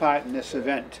 take part in this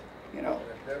event, you know,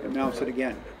 announce it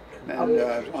again. And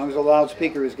as long as the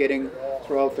loudspeaker is getting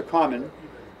throughout the common,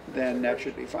 then that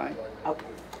should be fine. Okay.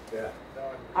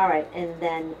 All right, and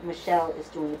then Michelle is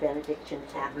doing the benediction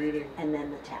tap, and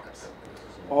then the taps.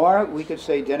 Or we could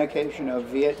say dedication of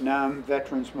Vietnam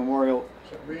Veterans Memorial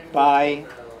by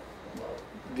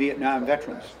Vietnam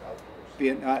veterans,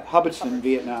 Hubbardston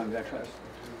Vietnam veterans.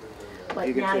 But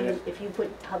You could now, say that. if you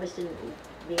put Hubbardston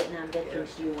Vietnam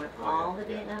veterans, do you want all the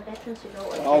Vietnam veterans to go?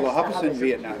 Or All the just Hubbardston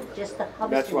Vietnam. Just the Hubbardston.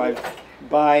 That's why,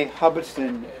 by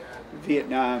Hubbardston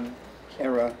Vietnam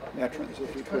era veterans,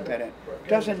 if you put that in.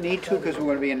 Doesn't need to, because we're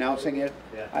going to be announcing it.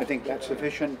 I think that's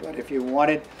sufficient, but if you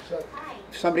wanted,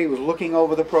 if somebody was looking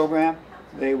over the program,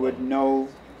 they would know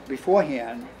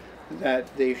beforehand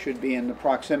that they should be in the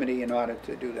proximity in order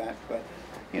to do that. But,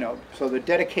 you know, so the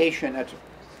dedication, that's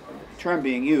a term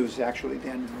being used, actually,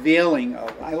 the unveiling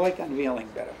of, I like unveiling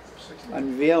better,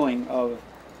 unveiling of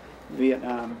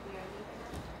Vietnam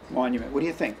Monument. What do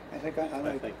you think? I think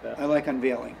I like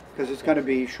unveiling, because it's going to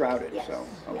be shrouded, Yes. so,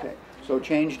 okay. So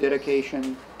change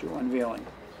dedication to unveiling.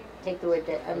 Take the word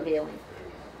unveiling.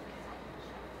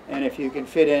 And if you can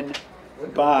fit in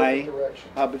by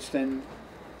Hubbardston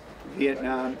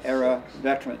Vietnam era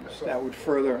veterans, that would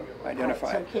further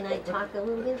identify So it. can I talk a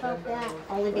little bit about that?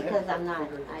 Only because I'm not,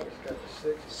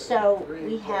 so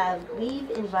we've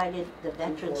invited the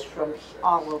veterans from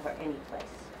all over any place.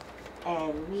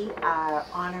 And we are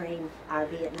honoring our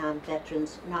Vietnam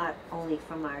veterans, not only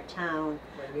from our town,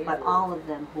 but all of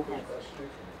them who have,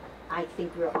 I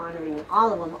think we're honoring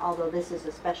all of them, although this is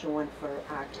a special one for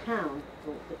our town,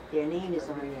 their name is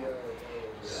on there.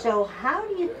 So how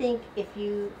do you think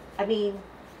maybe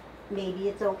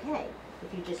it's okay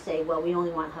if you just say, well, we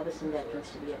only want Hubbardston veterans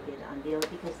to be up there to unveil it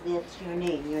because that's your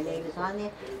name is on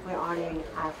there, we're honoring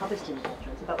our Hubbardston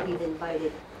veterans, but we've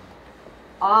invited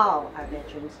all our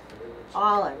veterans,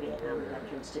 all our Vietnam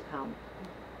veterans to come.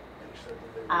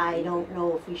 I don't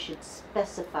know if we should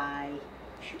specify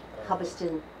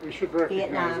Hubbardston. We should recognize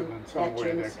Vietnam them in some way.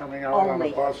 They're veterans coming out on a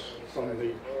only. bus from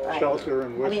the Right. shelter in I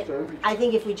mean, Worcester. I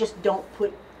think if we just don't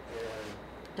put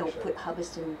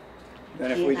Hubbardston,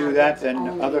 Then if we do Vietnam that, vets then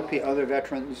only. other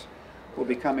veterans will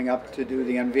be coming up to do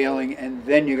the unveiling, and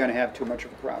then you're gonna have too much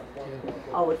of a crowd.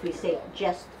 oh, if we say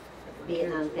just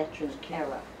Vietnam Veterans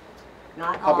era,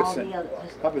 not all the Hubbardston, others.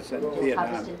 Hubbardston, Vietnam.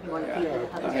 Hubbardston, you wanna keep it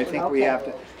Yeah. Hubbardston? I think we Okay. have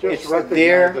to, Just it's recognize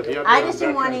their, the Vietnam I just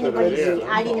didn't want veterans that are anybody to,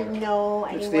 there. I didn't know, I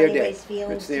it's didn't their want day. anybody's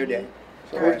feelings It's their to be day.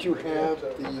 So Could you have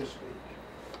the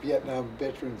Vietnam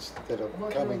veterans that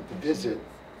are coming to visit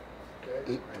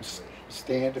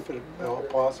stand if at all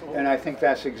possible? And I think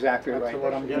that's exactly That's right.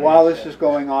 what I'm getting While at. this is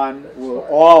going on, will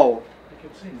all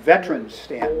veterans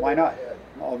stand? Why not?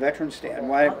 All veterans stand.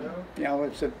 Why, you know,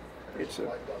 it's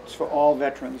for all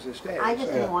veterans this day. I just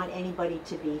So didn't want anybody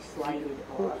to be slighted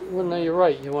or. Well, no, you're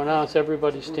right. You want to ask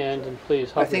everybody stand and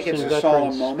please. I think it's Hubbardston a solemn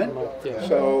veterans moment, come up, yeah.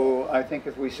 so I think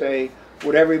if we say,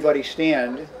 would everybody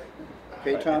stand,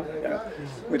 okay, Tom? Yeah.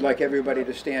 We'd like everybody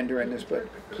to stand during this, but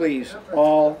please,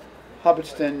 all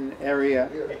Hubbardston area,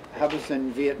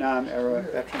 Hubbardston Vietnam era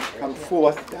veterans come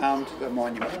forth down to the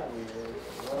monument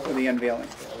for the unveiling.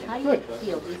 How do you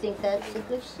feel? Do you think that's a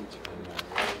good?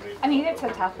 I mean, it's a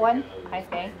tough one, I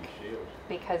think,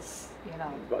 because, you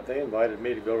know, But they invited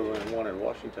me to go to the one in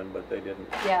Washington, but they didn't,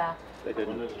 yeah. they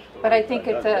didn't. But I think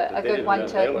it's They a good didn't one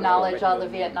unveil to it for acknowledge me. all the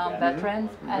Vietnam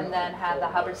veterans and then have the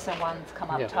Hubbardston ones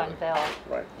come up Yeah. to unveil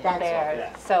Right. That's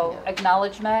theirs. So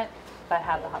acknowledgement, but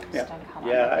have the Hubbardston come up,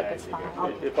 Yeah, I think it's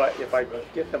fine. if I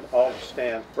get them all to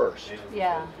stand first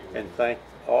Yeah, and thank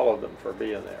all of them for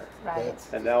being there. right.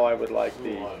 And now I would like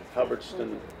the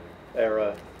Hubbardston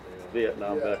era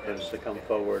Vietnam veterans to come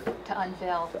forward to To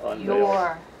unveil unveil.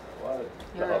 your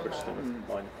Hubbardston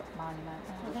monument.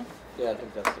 monument. Yeah, I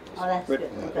think that's the Oh, that's Good.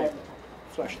 good, good.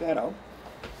 Flesh that out.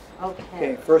 Okay,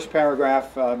 Okay. first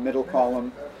paragraph, middle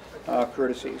column,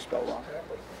 courtesy spelled wrong.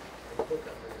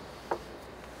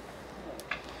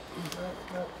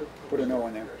 Put a no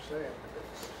in there.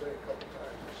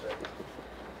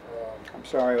 I'm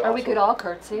sorry. Or we also. could all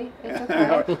curtsy, it's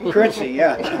okay. Curtsy,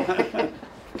 yeah.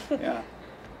 Yeah.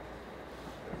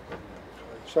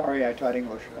 Sorry, I taught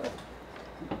English.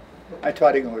 I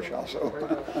taught English also.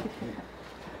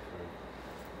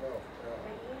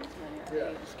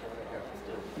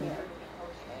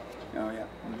 Oh, yeah.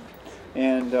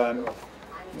 And the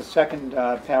second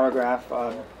paragraph,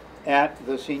 at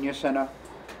the senior center,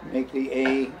 make the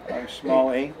A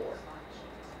small a.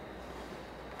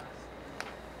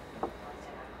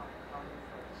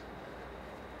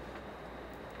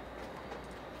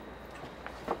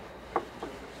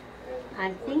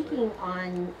 I'm thinking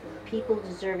on people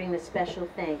deserving the special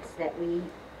thanks that we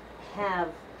have,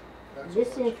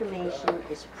 this information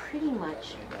is pretty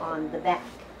much on the back,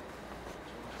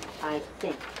 I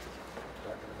think.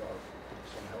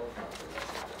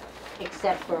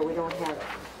 Except for we don't have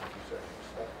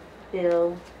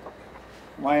Bill,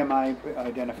 Why am I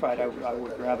identified? I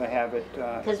would rather have it,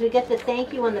 because we get the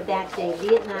thank you on the back saying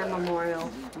Vietnam Memorial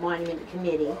Monument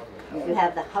Committee. You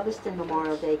have the Hubbardston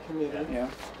Memorial Day Committee. yeah,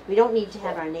 We don't need to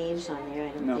have our names on there, I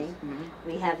don't no. think. Mhm.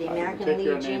 We have the American Take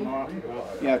your name Legion.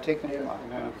 off. Yeah, take the name off.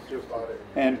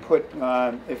 And put,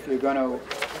 if you're gonna,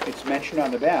 it's mentioned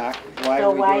on the back, why So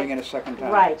are we why- doing it a second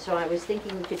time? Right, so I was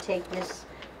thinking we could take this,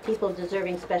 people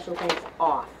deserving special thanks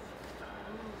off.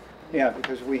 Yeah,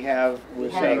 because we're We have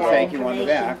saying that thank you on the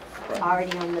back. information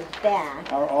Already on the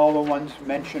back. Are all the ones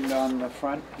mentioned on the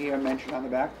front here mentioned on the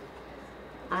back?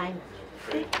 I'm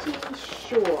pretty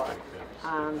sure.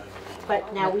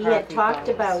 But now we had talked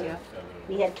about,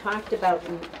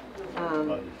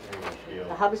 the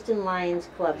Hubbardston Lions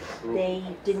Club. They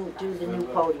didn't do the new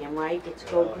podium, right? It's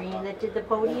Go Green that did the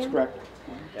podium? That's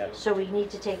correct. So we need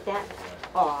to take that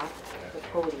off, the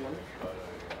podium.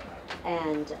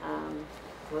 And,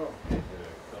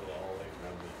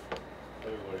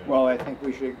 Well, I think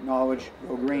we should acknowledge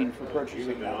Go Green for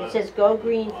purchasing that. it says Go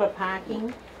Green for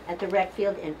parking at the rec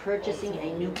field and purchasing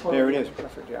a new podium. There it is,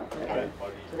 perfect, yeah. Okay,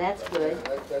 so that's good.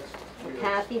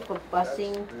 McCarthy for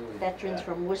busing veterans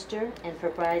from Worcester and for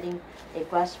providing a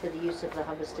bus for the use of the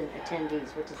Hubbardston attendees.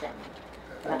 What does that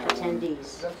mean?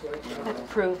 Attendees. That's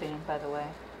proving, by the way,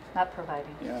 not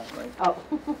providing. Yeah, right. Oh,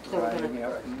 so we're Providing, gonna, yeah.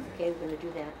 okay, we're gonna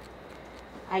do that.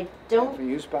 I For don't,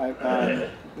 use by,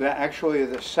 actually,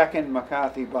 the second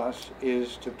McCarthy bus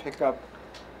is to pick up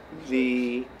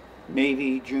the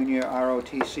Navy Junior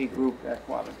ROTC group at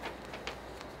Quabbin.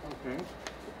 Okay.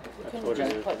 Can what we it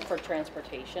just is. put for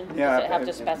transportation? Yeah, Does it have to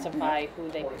it- specify who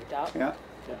they picked up? Yeah,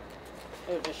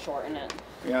 It would just shorten it.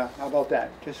 Yeah, how about that?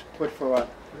 Just put for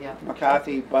Yeah,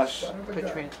 McCarthy bus for for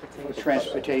transportation.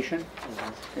 transportation.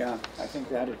 Yeah, I think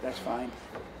that's fine.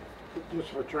 Just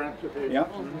for transportation. Yeah.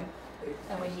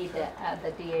 And we need to add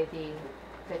the DAV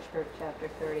Fitchburg chapter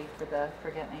 30 for the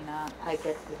Forget Me Not. I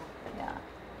guess, Yeah.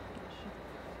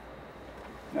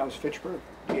 That was Fitchburg,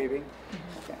 DAV?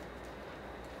 Okay.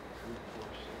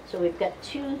 so we've got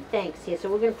two thanks here, so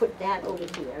we're gonna put that over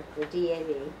here, the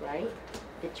DAV, right?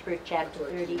 Pittsburgh chapter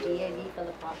 30 DAV for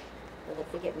the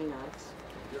Forget-Me-Nots.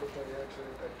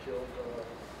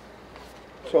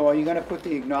 So are you gonna put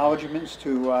the acknowledgements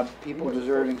to people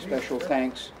deserving special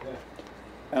thanks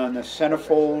on the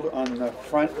centerfold on the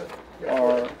front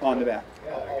or on the back?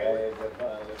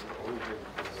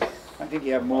 I think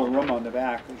you have more room on the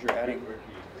back because you're adding.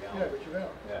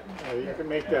 You can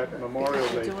make that Memorial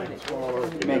Day thing smaller.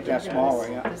 Make that smaller,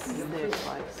 yeah. This is their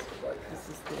twice. This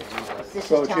is their twice. This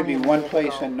So is it should be telling them one where to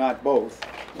place go. and not both,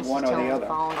 This one is or telling the them other.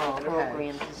 following Oh, the okay.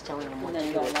 programs, is telling them what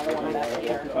And to then do. you got another one back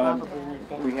here. Probably need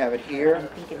that. We have it here I'm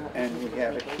thinking what and we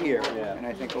have it here, and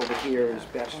I think over here is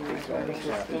best because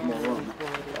there's more room.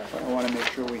 But I want to make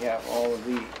sure we have all of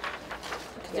these.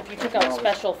 Because if you took out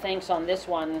special thanks on this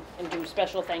one and do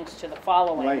special thanks to the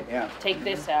following. Right, yeah. Take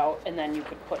this out, and then you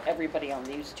could put everybody on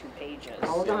these 2 pages.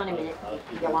 Hold on a minute,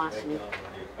 you lost me.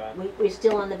 We're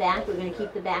still on the back, we're gonna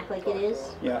keep the back like it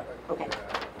is? Yeah, Okay,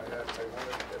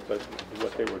 But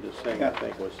what they were just saying, I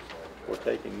think, was we're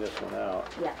taking this one out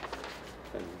yeah.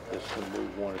 and just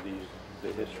remove one of these.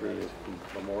 The history of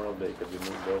Memorial Day could be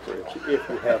moved over if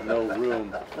you have no room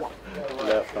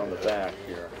left on the back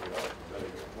here.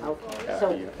 Okay, After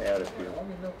so, you add a few.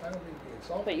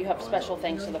 But you have special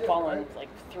thanks to the following like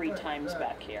 3 times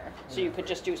back here. So you could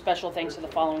just do special thanks to the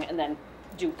following and then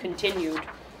do continued,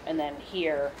 and then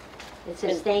here. it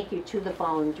says thank you to the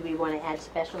phone, do we wanna add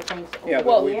special thanks yeah, over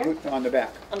but we here? put on the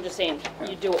back. I'm just saying,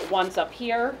 you do it once up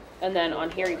here, and then on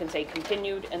here you can say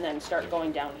continued, and then start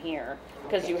going down here.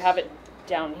 Because you have it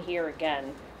down here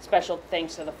again. Special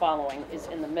thanks to the following is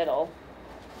in the middle,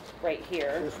 right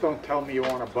here. Just don't tell me you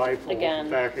want to bifold Again.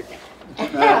 back again.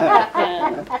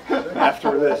 And,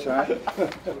 After this, huh?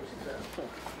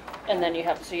 and then you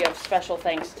have, so you have special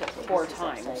thanks to 4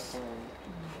 times.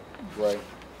 Right.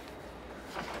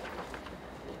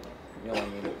 You only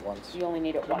need it once. You only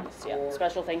need it once, yeah.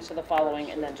 Special thanks to the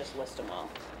following, and then just list them all.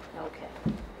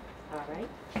 Okay, all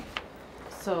right.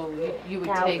 So you would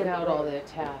Now take the- out all their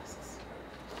tasks,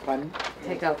 Pardon?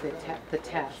 take out the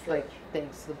tasks, like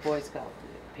things the Boy Scout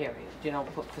period, you know,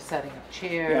 for setting up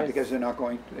chairs. Yeah, because they're not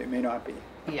going, they may not be.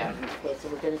 Yeah, Okay, so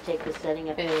we're gonna take the setting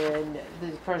up, and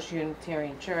the First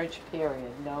Unitarian Church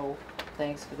period, no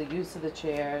thanks for the use of the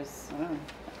chairs.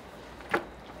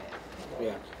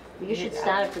 Yeah. you should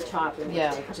start at the top.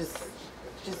 Yeah, just,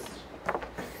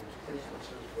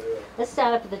 Let's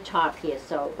start up at the top here,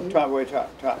 so. Top, way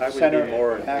top, I would center, be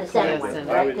more, back. The center Yes, one, and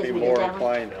right? I would 'Cause be we did more that one?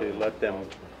 inclined to let them,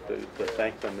 to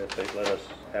thank them if they let us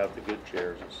have the good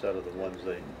chairs instead of the ones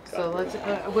they got. so let's,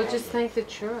 we'll just thank the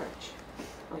church.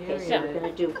 Okay, so we're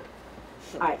gonna do,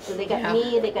 all right, so they got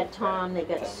me, they got Tom, they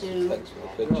got Sue. Thanks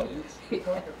for the good chance.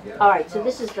 All right, so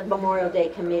this is the Memorial Day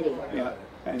Committee. Yeah.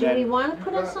 And Do we then, wanna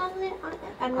put us on there,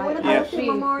 and what about Yes. the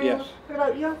memorial? Yes. What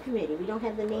about your committee? We don't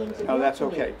have the names of your oh, that's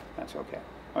committee. okay, that's okay.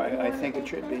 I think it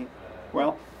should be.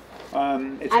 Well, it's I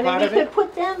mean, part we of could it.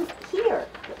 put them here.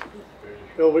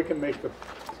 Bill, we can make the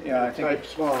Yeah, I think, type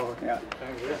smaller. yeah.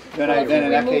 Yeah. Then Well, then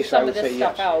in that if you remove case, I some would of this say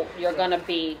stuff yes. out, you're gonna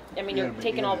be, I mean, you're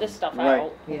taking all this stuff Right,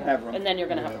 out, Yeah. have room. and then you're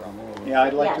gonna have room. Yeah,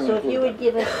 I'd like Yeah, to so if you include would that.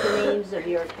 give us the names of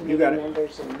your committee got it.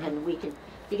 members and we can,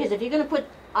 because if you're gonna put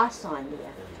us on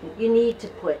there, you need to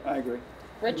put, I agree.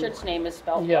 Richard's name is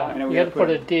spelled Yeah, I know wrong. we you gotta gotta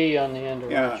put put a D on the end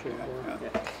of Yeah, Richard. yeah.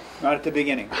 Not at the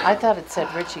beginning. I thought it said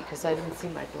Richie, because I didn't see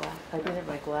my I didn't have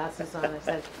my glasses on, I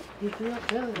said, you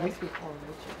really must be calling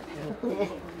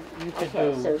Richard. You could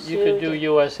Okay, so do, you could Sue, do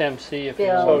USMC if you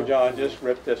Bill. So want. John, just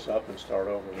rip this up and start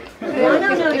over.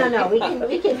 no, we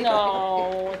can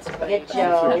No, it's get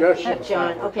Joe, Suggestions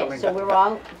John, now, okay, coming so we're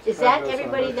all, is that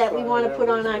everybody that we wanna put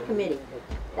on our committee?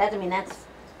 That, I mean, that's,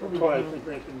 That's why I think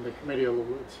making the committee a little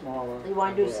bit smaller. you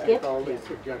wanna do Skip? All these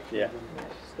suggestions Yeah. and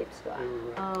Skip Scott.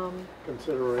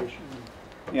 consideration.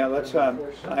 Yeah, let's,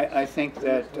 I think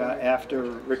that after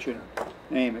Richard's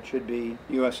name, it should be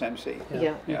USMC. Yeah,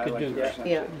 You Yeah, I could like do, USMC.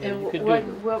 yeah, Yeah, you and could what,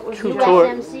 do what was two your, tour-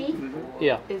 USMC?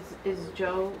 yeah. is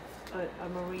Joe a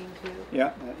Marine too?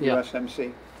 Yeah, Yeah.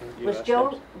 USMC, Was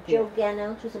Joe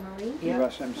Ganouch was a Marine? Yeah.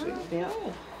 USMC. Yeah.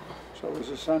 So was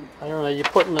his son. I don't know, you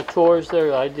putting the tours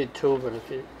there? I did too, but if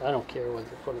you, I don't care whether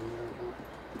you put them there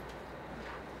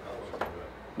or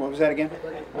What was that again?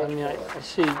 not. I mean, I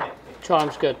see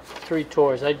Tom's got 3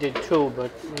 tours. I did 2,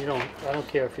 but I don't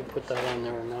care if you put that on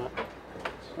there or not.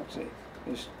 Let's see.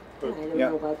 Is- I don't Yeah.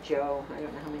 know about Joe. I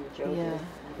don't know how many Joe Yeah. did.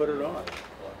 Put it on.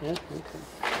 Yeah, okay.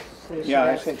 So you should Yeah, I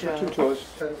ask say Joe. 2 tours.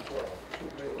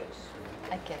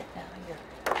 I get it now, you're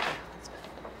her husband.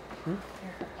 You're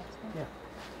her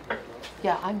husband?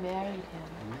 Yeah, I married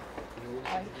him.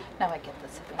 Right. Now I get the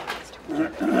siblings.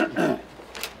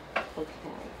 Okay.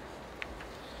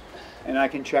 And I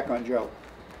can check on Joe.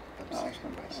 I'll ask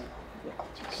him.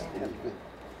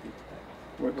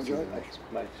 Would you like?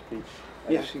 My speech.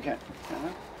 Yes, you can.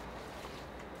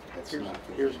 That's Here's, not.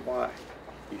 here's why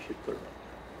you should put it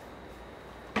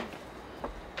on. I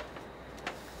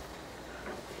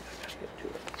gotta get to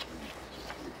it.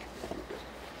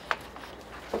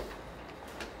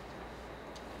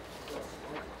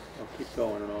 I'll keep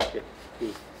going and I'll get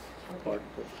to part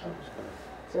that I was gonna.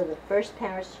 So the First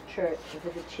Parish Church for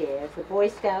the chairs, the Boy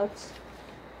Scouts,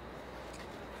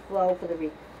 Flo for the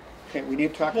Okay, we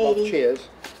need to talk about Katie. chairs,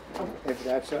 if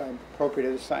that's appropriate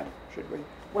at this time, should we?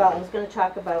 Well, I was gonna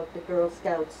talk about the Girl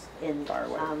Scouts in, Fire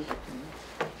away.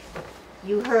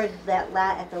 You heard that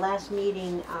at the last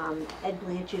meeting, Ed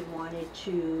Blanchard wanted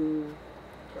to,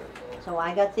 so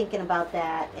I got thinking about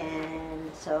that,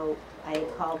 and so I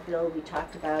called Bill, we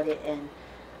talked about it, and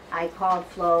I called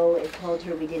Flo and told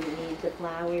her we didn't need the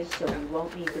flowers, so we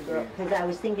won't need the girl, because I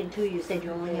was thinking too, you said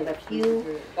you only have a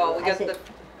few. Well, we I got said- the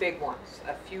big ones,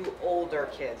 a few older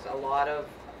kids, a lot of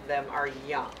them are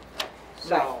young.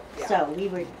 So, Right. yeah. So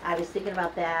I was thinking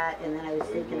about that, and then I was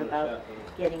thinking about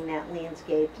getting that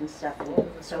landscaped and stuff.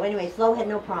 So anyway, Flo had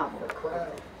no problem.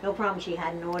 No problem, she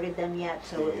hadn't ordered them yet,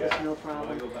 so it was no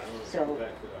problem. So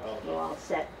we're all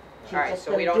set. She's All right, just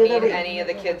so we gonna don't do the need re- any of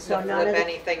the kids So to none of flip the-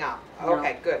 anything up. No.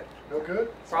 Okay, good. No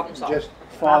good? Problem solved. Just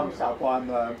farm up on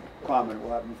the common,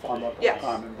 we'll have them farm up on the Yes,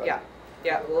 common, but. yeah,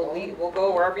 yeah, we'll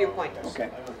go wherever you point us.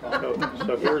 Okay.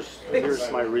 So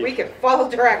here's my reason. We can follow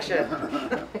direction.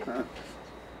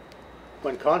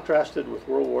 When contrasted with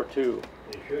World War II,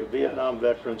 the Vietnam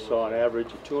veterans saw an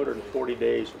average of 240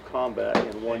 days of combat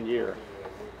in 1 year,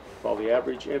 while the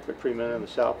average infantryman in the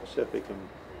South Pacific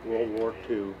in World War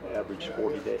II averaged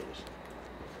 40 days.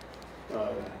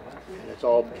 And it's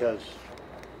all because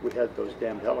we had those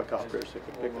damned helicopters that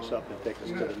could pick us up and take us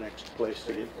to the next place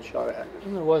to get shot at.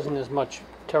 And there wasn't as much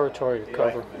territory to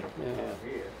cover. Right.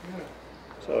 Yeah.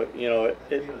 So,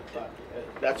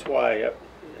 that's why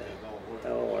I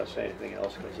don't want to say anything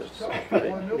else because it's,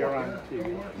 You're on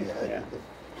TV. yeah.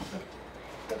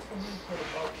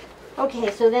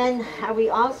 Okay, so then, are we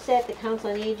all set? The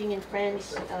Council on Aging and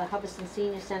Friends, Hubbardston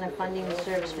Senior Center funding the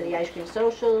service for the ice cream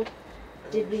social.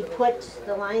 Did we put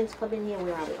the Lions Club in here?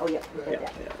 Where are we? Oh, yeah, we got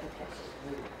that. Yeah.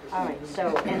 Okay. All right,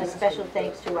 so, and a special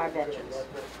thanks to our veterans.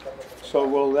 So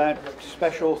will that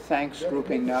special thanks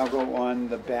grouping now go on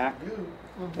the back?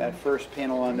 That first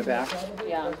panel on the back?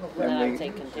 Yeah, and Then then I we- would say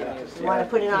continue. You wanna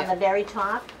put it on the very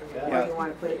top? Or Yeah. you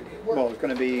wanna put it, Well, it's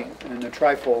gonna be, in the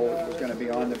trifold, it's gonna be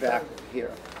on the back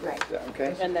here. right. Is that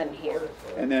okay? And then here.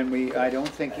 And then I don't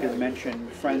think you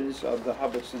mentioned Friends of the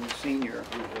Hubbardston Senior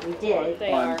We did.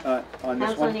 They on, are. on this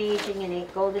Council on one. Aging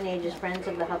and Golden Ages, Friends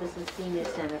of the Hubbardston Senior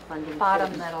Center funding.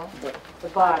 Bottom service. middle, The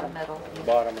bottom. middle.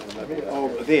 Bottom of the middle.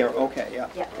 Oh, there, okay, yeah.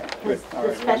 Yeah, Good. because All the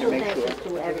right, special wanted to make thanks is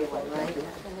sure. to everyone, right?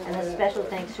 And a special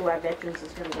thanks to our veterans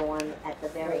is gonna go on at the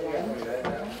very end.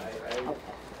 Okay.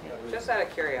 Just out of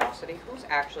curiosity, who's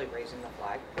actually raising the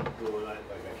flag?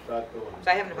 'Cause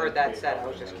I haven't heard that said, I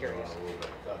was just curious.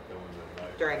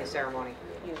 During the ceremony.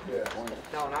 You.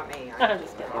 No, not me. I'm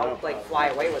just kidding. I'll like fly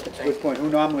away with the thing. Good point. Who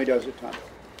normally does it, Tom?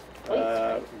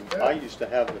 I used to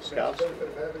have the scouts.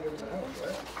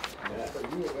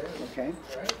 Okay. Is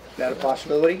that a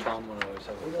possibility? Tom would always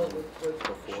have it done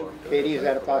before. Katie, is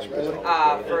that a possibility?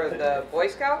 For the Boy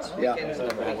Scouts, we Yeah. can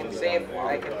see if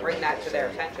I can bring that to their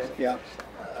attention. Yeah.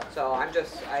 So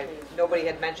nobody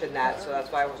had mentioned that, so that's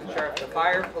why I wasn't sure if the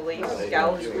fire, police,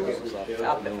 scouts,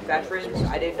 veterans,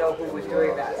 I didn't know who was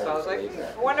doing that. So I was like,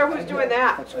 I wonder who's doing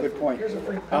that. That's a good point.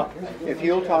 If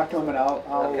you'll talk to him and I'll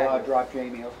Okay. drop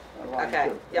Jamie a line Okay,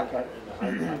 too. yep.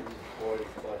 Okay.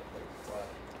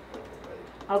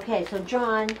 Okay, so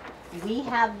John, we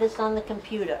have this on the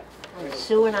computer.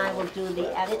 Sue and I will do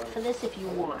the edit for this if you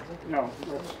want. No,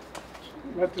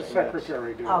 let the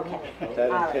secretary do it. Okay.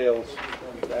 That All right. entails,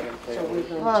 So we're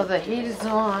going Oh, to, the heat is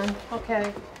on.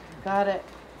 Okay, got it.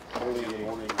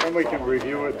 Then we can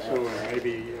review it, so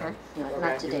maybe No,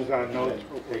 not today. use our notes,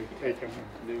 what we've taken.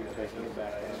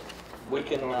 We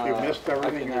can, If you missed I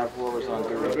everything, can have Roars on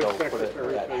you're a Dury, good they'll put it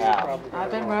secretary, at so you half probably.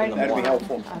 I've been in writing. the That'd be morning,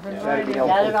 helpful. I've been That'd be writing.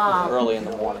 Got it helpful. all. early in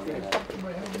the morning. you know.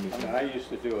 I mean, I used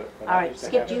to do it. but All I right, used to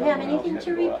Skip, have do you have someone else anything had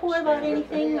to go report upstairs. about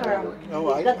anything, or?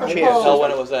 No, You got the I Can't tell polls?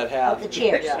 when it was at Oh, half. the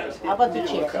chairs. How about the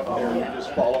chairs?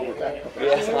 Just follow with that.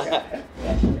 Yeah.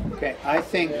 Okay, I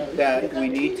think that we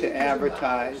need to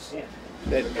advertise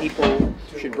that people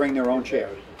should bring their own chair.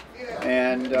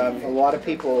 And a lot of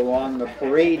people along the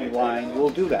parade line will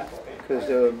do that, because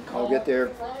they'll get there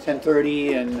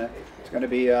 10:30 and it's gonna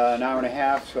be an hour and a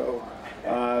half, so.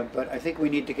 But I think we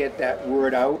need to get that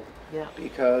word out, Yeah.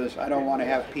 because I don't wanna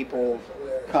have people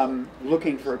come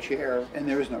looking for a chair and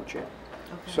there is no chair.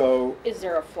 So, Is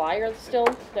there a flyer still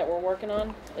that we're working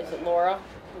on? Is it Laura?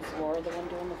 Is Laura the one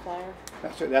doing the flyer?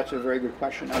 that's a very good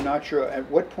question. I'm not sure, at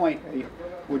what point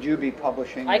would you be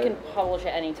publishing? I the- can publish it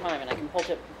anytime, and I can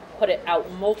put it out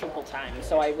multiple times,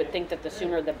 so I would think that the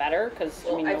sooner the better, because,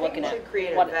 I mean, I you're think looking you at should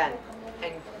create an what. event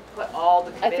and put all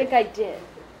the I committee. think I did.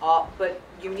 But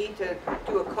you need to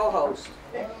do a co-host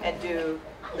and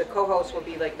the co-host will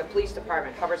be like the police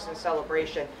department, Hubbardston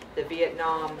Celebration, the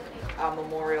Vietnam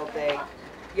Memorial Day,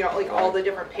 you know, like all the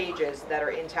different pages that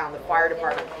are in town, the fire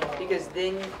department, because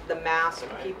then the mass of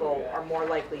people are more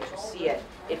likely to see it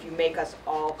if you make us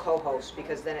all co-hosts,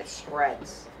 because then it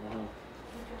spreads.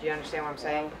 Do you understand what I'm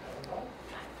saying?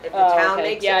 If the Oh, town okay.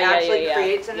 makes Yeah, it, yeah, actually yeah.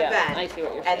 creates an Yeah, event, I see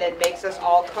what you're and then saying. makes us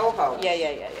all co-hosts. Yeah.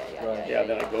 Yeah,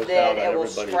 then it goes out Then on it will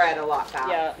everybody's. spread a lot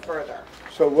Yeah. further.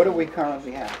 So what do we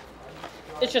currently have?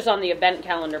 It's just on the event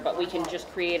calendar, but we can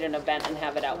just create an event and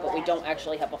have it out, but we don't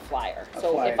actually have a flyer.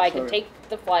 So flyer, if I so- could take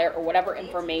the flyer or whatever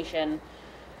information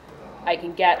I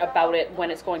can get about it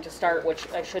when it's going to start,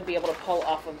 which I should be able to pull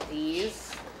off of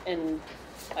these, and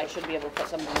I should be able to put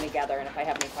something together, and if I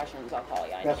have any questions, I'll call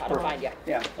you. I know That's how to perfect. find you.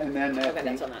 Yeah, and then at Okay, the-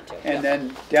 that's on that too. and Yeah.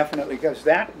 then definitely, because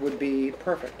that would be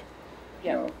perfect. You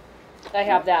Yeah. know, I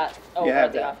have that over have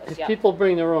at the that. office, If yeah. people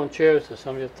bring their own chairs, does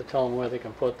somebody have to tell them where they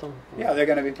can put them? Yeah, they're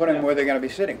gonna be putting them where they're gonna be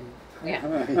sitting.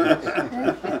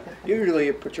 Usually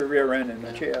you put your rear end in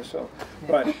the chair, so,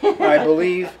 but I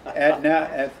believe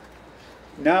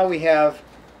now we have,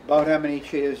 about how many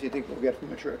chairs do you think we'll get from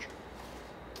the church?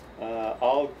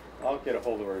 I'll get a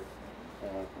hold of her,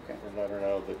 Okay. and let her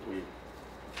know that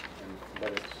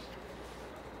but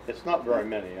it's not very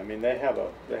many. I mean, they have a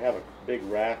big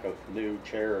rack of new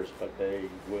chairs, but they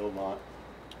will not,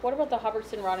 What about the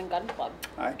Hubbardston Rod and Gun Club?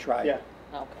 I tried. yeah,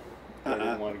 Okay. they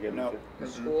didn't want to give them No. to. The Mhm.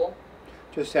 school,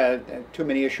 Just had too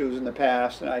many issues in the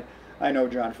past, and I know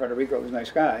John Federico was a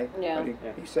nice guy. Yeah. But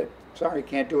Yeah. he said, sorry,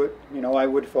 can't do it. You know, I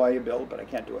would for you, Bill, but I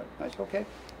can't do it. I said, okay,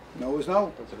 no is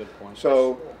no. That's a good point.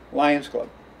 So, Lions Club,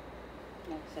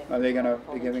 Yeah, same. are they gonna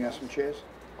be giving us some chairs?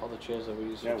 All the chairs that we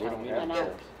use Yeah, for we town don't meeting. have know.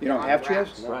 chairs. You don't On have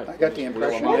racks. chairs? Right. I got the Wheel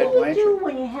impression them What that do you Blanchard. do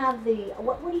when you have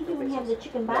what do you do when you have the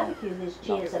chicken barbecue? There's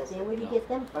chairs up there. Where do you get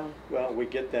them from? Well, we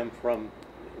get them from,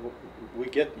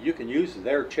 you can use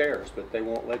their chairs, but they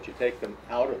won't let you take them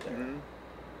out of there. Mhm.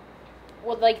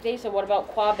 Well, like they said, what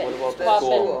about Quabbin? What about the Quabbin,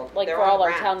 school? like They're for all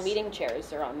on our town racks. meeting chairs,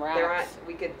 they're on racks. they're on,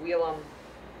 we could wheel them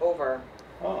over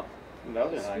Oh,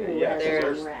 another The idea, school yeah. has 'cause their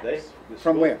there's- racks. the From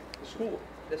school- where? The school.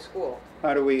 the school.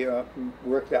 How do we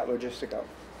work that logistic out?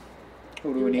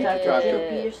 Who do we need to Talk talk Joe to?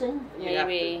 Peterson? You'd have to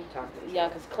Maybe, talk to yeah, Joe.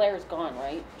 because Claire's gone,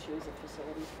 right? She was a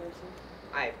facilities person.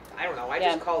 I don't know, I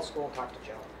Yeah. just called school and talked to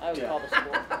Joe. I would Yeah. call the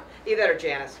school. Either or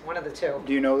Janice, one of the two.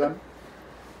 Do you know them?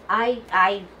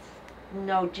 I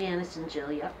know Janice and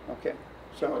Jill. Yep. Okay,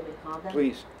 So so, what they call them?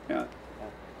 please, yeah.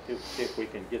 See if we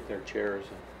can get their chairs,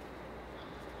 and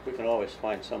we can always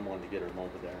find someone to get them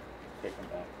over there, take them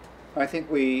back. I think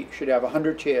we should have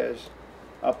 100 chairs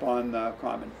up on the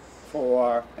common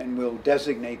and we'll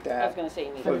designate I was that. gonna say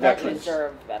you need For to veterans.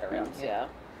 reserve veterans, yeah.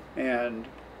 And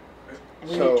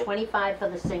We So- need 25 for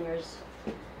the singers.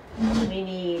 We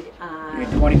need we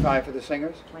need 25 for the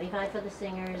singers? 25 for the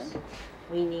singers.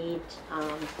 We need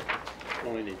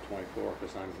Only need 24,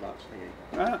 because I'm not singing.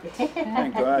 Ah,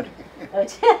 thank God.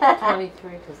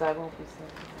 23, because I won't be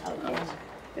saying.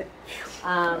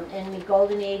 Okay. In the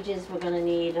golden ages, we're gonna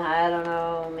need, I don't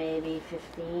know, maybe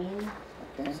 15.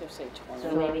 Okay. So say 20.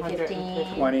 So maybe 150.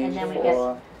 15. 20 And then we for,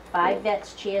 got 5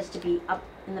 vets chairs to be up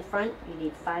in the front. You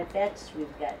need 5 vets.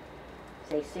 We've got,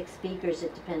 say, 6 speakers.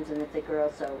 It depends on if they're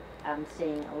girls. So I'm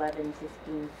saying 11,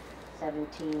 15,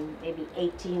 17, maybe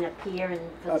 18 up here and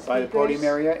for the speakers. by the podium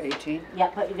area, 18? Yeah,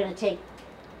 but you're gonna take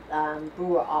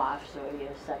Brewer off, so you're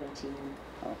 17.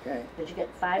 Okay. But you get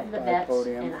 5 of the By vets,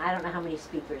 podium. and I don't know how many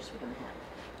speakers we're gonna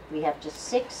have. We have just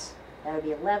 6, that would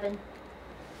be 11.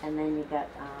 And then you got,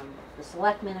 the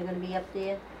selectmen are gonna be up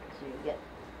there, so you get,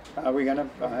 Are we gonna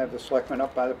have the selectmen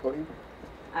up by the podium?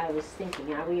 I was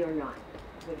thinking, are we or not?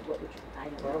 What would you, I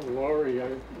don't know. Well, Lori,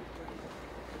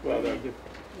 Well,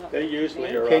 they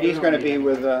usually are. Katie's gonna be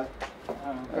with, The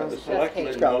Katie.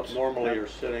 selectmen Scouts. normally are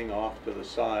sitting off to the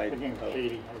side. again, of-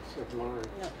 Katie, I said Lori.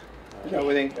 is that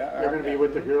what they, They're gonna be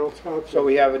with the Girl Scouts. So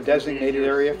we have a designated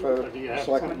area for Do you have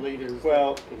selectmen? some leaders?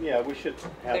 Well, yeah, we should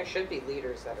There have, should be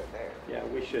leaders that are there. yeah,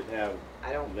 we should have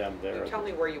I don't, them there. you tell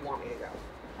me where you want me to go.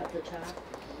 At the top?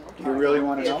 Do you really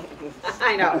wanna know?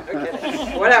 I know,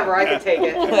 okay. Whatever, I can take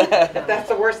it. If that's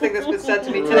the worst thing that's been said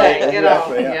to me today, you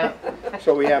know. Exactly, yeah.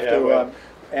 So we have Yeah, to, well,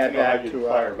 add You know how that you to,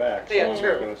 fire back. so Yeah, I was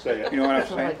true. gonna say it. you know what I'm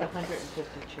So saying? like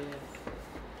 150 chairs.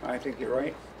 I think you're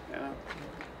right, yeah.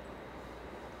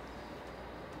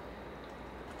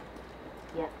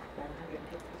 Yeah, about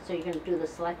 150. So you're gonna do the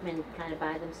selectmen kind of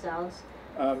by themselves?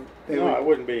 They No, I would,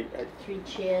 wouldn't be, 3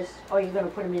 chairs, or you're gonna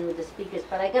put them in with the speakers,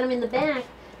 but I got them in the back,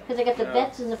 because I got the Yeah.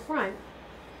 vets in the front,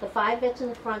 the 5 vets in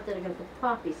the front that are gonna put the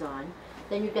poppies on,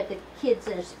 then you've got the kids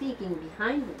that are speaking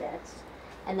behind the vets,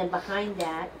 and then behind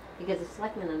that, because the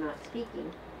selectmen are not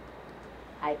speaking,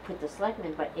 I put the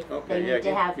selectmen, but if okay, they yeah, need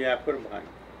to have. yeah, put them behind,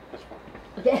 that's fine.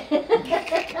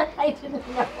 I didn't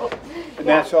know. and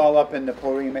that's all up in the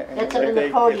podium area? That's up in the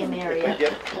podium area. If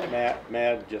we get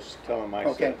mad, just tell them I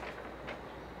Okay. said.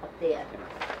 Up there.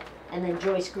 And then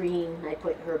Joyce Green, I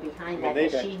put her behind I that, mean,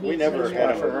 because she we needs never to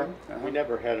had know. them, we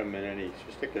never had them in any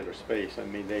particular space. I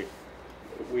mean,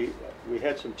 we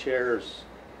had some chairs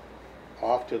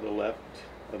off to the left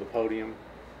of the podium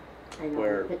I know,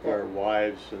 where, we put where that,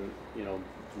 wives and, you know,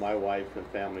 my wife and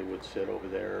family would sit over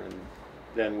there, and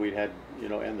then we had, you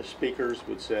know, and the speakers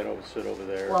would sit over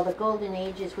there. well, the golden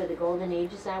ages, where the golden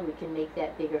ages are, we can make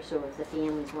that bigger, so if the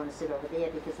families wanna sit over there,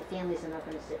 because the families are not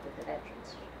gonna sit with the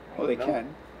veterans. right? Well, they No.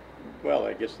 can. Well,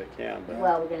 I guess they can, but.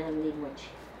 Well, we're gonna have need much.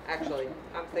 Actually,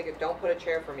 I'm thinking, don't put a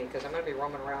chair for me, because I'm gonna be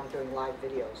roaming around doing live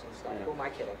videos and stuff. Yeah. Who am I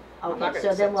kidding? I'm not Okay, gonna so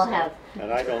then sit we'll still. have,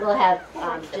 And I don't, we'll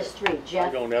have, just 3, I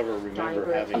Jeff, don't ever Johnny remember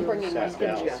Burke, having bringing my sat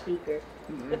and down the speaker.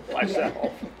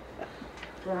 myself.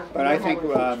 But I think,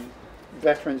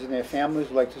 veterans and their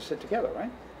families like to sit together, right?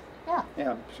 Yeah.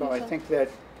 Yeah, so I so. think that,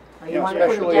 Oh, you know, wanna put 'em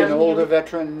especially an down older here?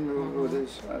 veteran with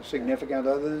his significant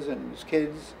others and his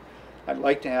kids, I'd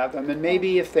like to have them. And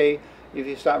maybe if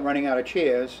you start running out of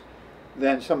chairs,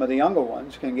 then some of the younger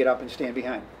ones can get up and stand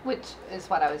behind. Which is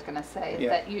what I was gonna say, is Yeah.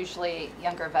 that usually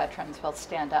younger veterans will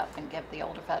stand up and give the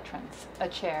older veterans a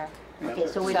chair. Okay,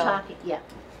 so we're So- talking, yeah,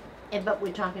 but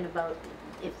we're talking about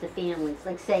if the families,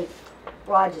 like say,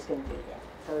 Raj is gonna be there.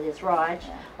 So there's Raj,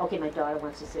 Yeah. okay, my daughter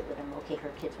wants to sit with him, okay, her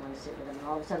kids want to sit with him, and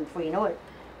all of a sudden, before you know it,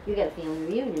 you got a family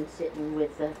reunion sitting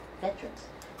with the veterans.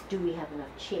 Do we have enough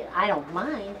chairs? I don't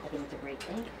mind, I think it's a great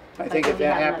thing. I But think do if we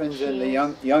that have enough happens in the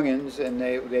chairs? youngins, and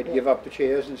they'd give up the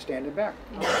chairs and stand it back.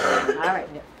 All right,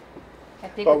 I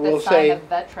think But with the we'll sign say- of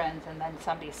veterans and then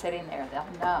somebody sitting there, they'll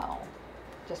know.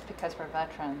 Just because we're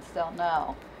veterans, they'll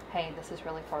know, hey, this is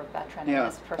really for a veteran and Yeah,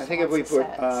 this I person think if we wants to put,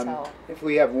 sit, so. if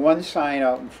we have one sign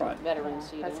out in front, Veteran Yeah,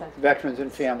 seating. that says veterans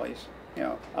and families, you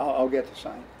know, I'll get the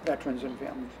sign, veterans and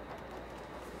families.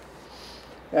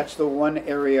 That's the one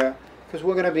area, because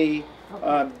we're gonna be,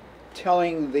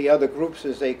 telling the other groups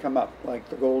as they come up, like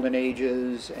the Golden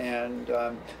Ages and,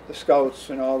 the Scouts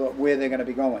and all that, where they're gonna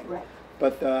be going. right.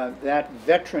 But that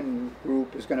veteran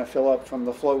group is gonna fill up from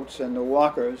the floats and the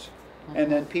walkers,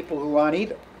 and then people who aren't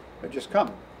either, that just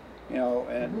come, you know,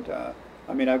 and,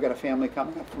 I mean, I've got a family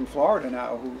coming up from Florida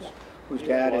now whose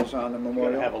dad is on the We're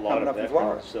memorial, gonna have a lot coming of up from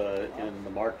Florida. veterans in the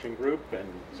marching group, and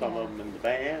some of them in the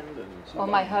band, and some Well, of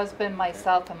my them. husband,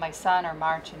 myself, and my son are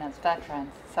marching as veterans,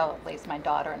 so at least my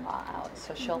daughter-in-law out,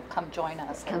 so she'll come join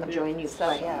us. Come join you, So,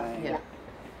 right. yeah. Sign Yeah,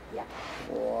 yeah.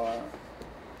 For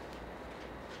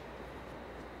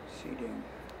seating.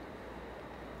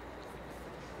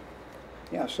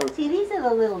 Yeah, so, See, these are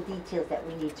the little details that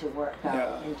we need to work out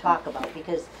Yeah. and talk about,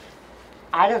 because,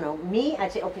 I don't know, me,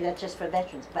 I'd say, okay, that's just for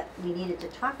veterans, but we needed to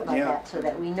talk about Yeah. that so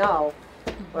that we know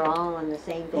we're all on the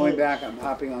same page. going back, I'm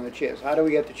hopping on the chairs. How do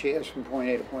we get the chairs from point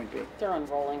A to point B? They're on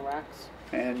rolling racks.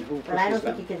 And who But I pushes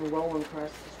don't think you them? can roll them across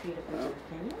the street up into No.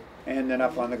 the canyon. And then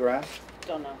up on the grass?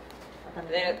 Don't know. Up on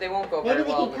the They won't go Maybe very they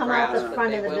well can in the come out grass, the but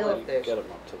front they of the will building. if there's Get them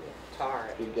up to the, tar.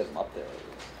 you can get them up there.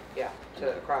 Yeah,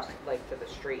 to across, like to the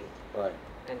street Right.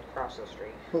 and cross the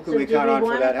street. Who can So we do count we on for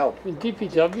wanna- that help? I mean,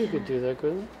 DPW could do that,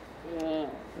 couldn't Yeah.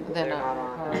 They're They're not, not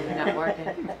on. oh, they're not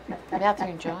working. Matthew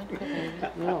and John could maybe. they?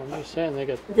 No, I'm just saying, they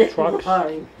got They're trucks.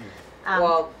 fine.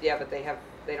 Well, yeah, but they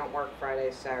don't work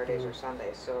Fridays, Saturdays, or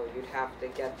Sundays, so you'd have to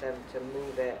get them to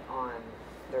move it on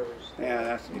Thursday. Yeah,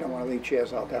 that's, you don't wanna leave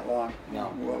chairs out that long.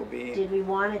 No. Will be, Did we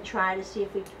wanna try to see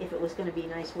if it was gonna be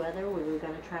nice weather, were we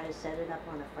gonna try to set it up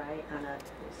on a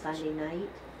Sunday night?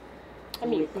 I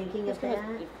Were we mean, thinking who's of gonna-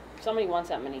 that? If somebody wants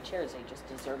that many chairs, they just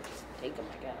deserve to take them,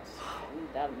 I guess.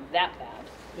 That bad.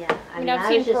 Yeah, I mean, I've I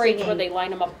seen was just parades where thinking, they line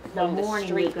them up the along the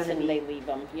morning we're streets gonna and be they leave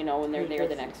them, you know, and they're there the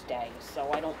busy. next day. So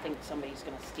I don't think somebody's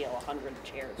gonna steal 100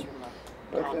 chairs from the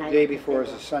but common. the day before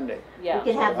is a Sunday. Yeah. we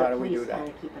could have So how the do we do police that?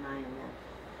 kinda keep an eye on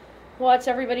Well, that's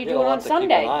everybody You doing don't on want to keep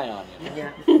Sunday. an eye on you.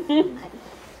 Yeah.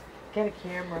 Get a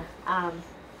camera. that.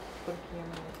 Put a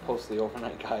camera. Post the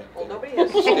overnight guy up Well, there. nobody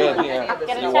has Good, stolen yeah. any of the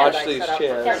Get a stuff watch that I these set up for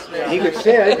chairs. Christmas. He could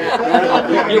sit.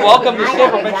 You're welcome to sit,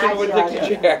 I but have make a sure you guy lick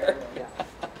the chair.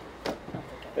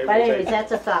 They- But anyways, they-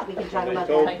 that's a thought, we can talk They about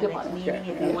told- that at the next meeting,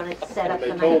 if you wanna set up the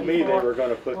They night told me they before, were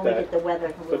gonna put when we that, get the weather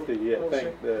a put little the,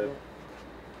 closer. thing,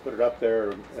 put it up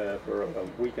there for a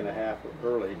week and a half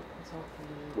early It's all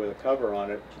for me. with a cover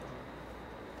on it.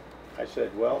 I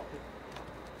said, well,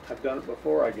 I've done it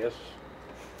before, I guess.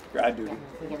 Guard duty.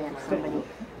 We can have somebody,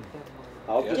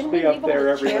 I'll just Didn't be we up leave all there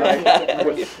the every chairs? night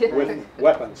with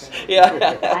weapons.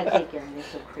 Yeah. I take care of this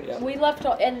so crazy. Yeah. We left,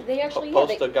 and they actually, yeah,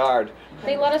 Post a guard.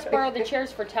 they let us borrow the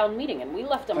chairs for town meeting, and we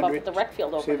left them up at the rec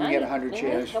field overnight. See if we can get 100 Yeah,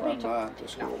 chairs nobody from, took- the It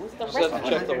school. was the Just rec have to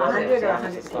check the field. weather. 100 or as long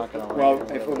as it's not gonna rain Well, or if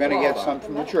we're whatever. gonna get Well, some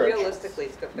from the church, Realistically,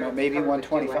 it's got, they're maybe covered with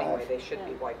dew 125. anyway, they should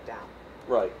be wiped down.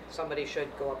 Right. Somebody should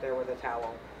go up there with a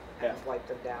towel and Yeah. wipe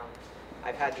them down.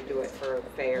 I've had to do it for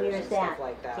fairs Where's and stuff that,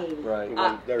 like that. Katie? Right.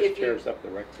 There's if you- chairs up the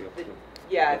rec field too.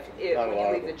 Yeah, Not a when you lot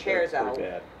leave of the them. chairs They're out, pretty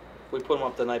bad. We put them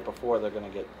up the night before, they're gonna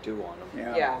get dew on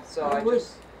them. yeah, so I I would-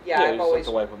 just, Yeah, you I've just have always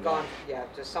to wipe 'em gone, down. yeah,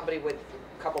 just somebody with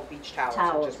a couple beach towels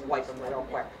Towels and just and wipe them just real wipe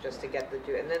it quick, down. just to get the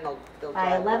dew, and then they'll dry By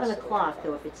the 11 rest of the way. o'clock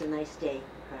though, if it's a nice day,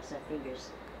 cross our fingers,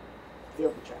 they'll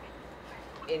be dry.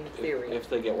 In theory. If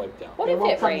they get wiped down. What They if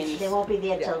won't it come- rains? They won't be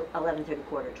there Yeah. till 11:30,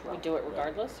 quarter We 12. do it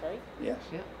regardless, right? yes.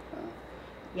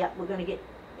 Yeah, we're gonna get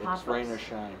pop-ups It's rain or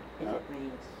shine. if it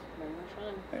rains. Rain or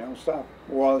shine. They don't stop.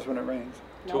 Walls when it rains.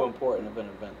 Too No. important of an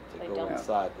event They to go don't.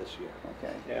 inside this year.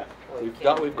 Okay. Yeah, Well, you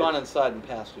can't- We've gone inside in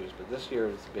past years, but this year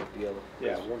is a big deal.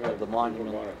 yeah, we're gonna, The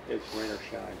monument. it's rain or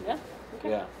shine. Yeah, okay.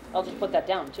 Yeah. I'll just put that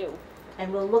down too.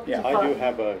 And we'll look to Yeah, I do pop,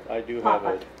 have a,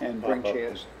 Pop-up. And bring pop-up.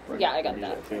 chairs. Yeah, I got Use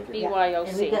that. too. and we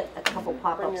BYOC. got a couple Bring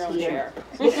pop-ups your own here. chair.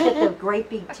 We got the great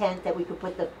big tent that we could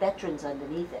put the veterans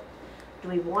underneath it. Do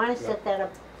we wanna set that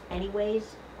up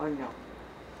anyways, or no?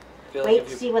 Feel like Wait if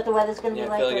to you- see what the weather's gonna be Yeah, I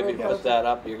like feel a like if little you put closer. that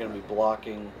up, you're gonna be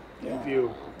blocking Yeah.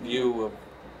 View. view of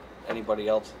anybody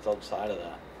else that's outside of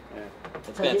that. Yeah. It's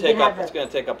So gonna you take can up, have it's gonna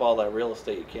take up all that real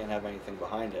estate, you can't have anything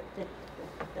behind it.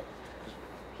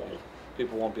 Okay.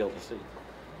 People won't be able to see.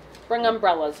 Bring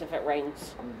umbrellas if it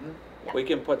rains. Yeah. We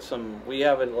can put some, we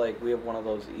have it like, we have one of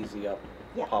those easy up,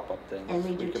 Yeah. pop-up things. And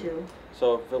we do can- too,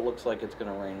 So if it looks like it's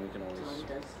gonna rain, we can Tom always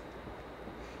does.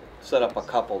 set up a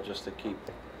couple just to keep,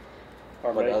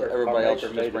 Our But maker- everybody our else maker should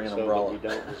just made it bring an so that umbrella. We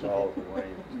don't dissolve the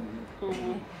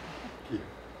rain. Mhm.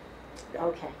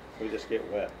 Okay, We just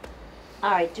get wet all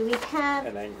right, do we have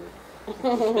and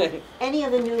angry. any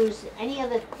other news, any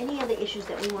other issues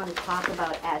that we wanna talk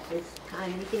about at this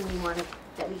time? Anything we wanna,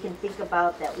 that we can think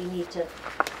about, that we need to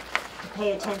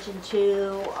pay attention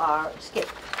to, or skip?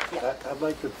 Yeah, I'd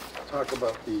like to talk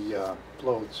about the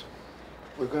floats.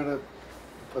 We're gonna,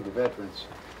 for the veterans,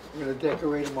 we're gonna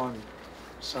decorate them on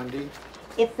Sunday.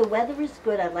 if the weather is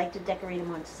good, I'd like to decorate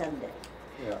them on Sunday.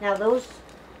 Yeah, Now, those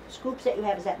scoops that you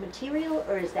have, is that material,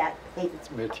 or is that paper?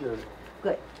 it's material.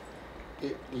 Good.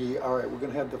 All right, we're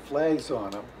gonna have the flags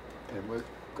on them, and we're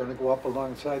gonna go up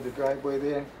alongside the driveway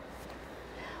there.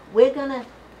 We're gonna,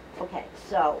 okay,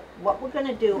 so what we're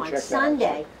gonna do We'll on check that out,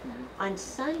 Sunday, Mhm. on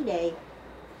Sunday,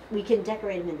 we can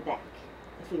decorate them in the back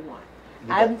if we want. In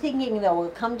the I'm thinking though, we'll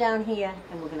come down here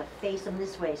and we're gonna face them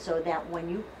this way so that when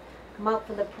you come out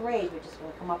for the parade, we're just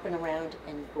gonna come up and around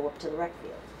and go up to the rec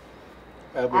field.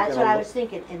 We're That's gonna what I lo- was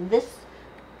thinking, and this,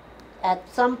 at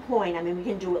some point, I mean, we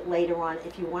can do it later on,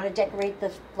 if you wanna decorate the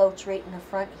floats right in the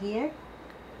front here,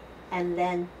 and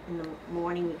then in the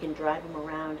morning, we can drive them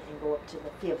around and go up to the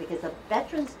field, because the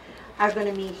veterans are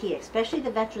gonna meet here, especially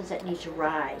the veterans that need to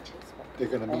ride. They're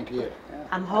gonna meet here.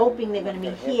 I'm hoping they're gonna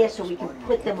meet here, so we can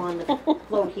put them on the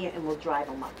float here, and we'll drive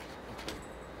them up.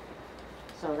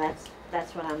 So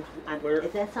that's what I'm, Where-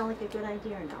 does that sound like a good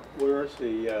idea or no? Where's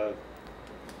the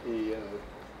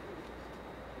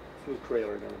food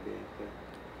trailer gonna be?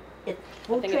 It, I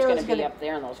food think it's trailer's gonna be up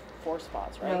there in those 4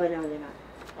 spots, right? No, they're not,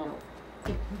 Oh.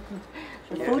 no.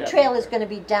 The food trail is gonna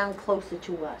be down closer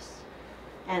to us.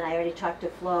 And I already talked to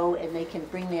Flo, and they can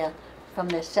bring from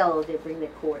their cellar, they bring their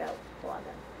cord out for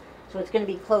them. So it's gonna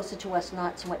be closer to us,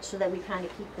 not so much, so that we kinda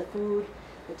keep the food,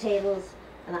 the tables,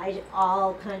 and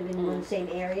all kind of in one same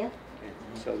area.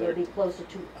 So It'll they're, be closer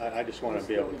to, I just wanna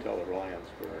be able to tell the Lions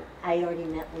where, I already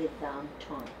met with, Tom.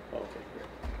 okay,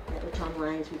 great. Met with Tom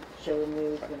Lyons, we showed him where he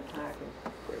was gonna park,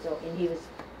 and Great. so, and he was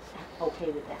okay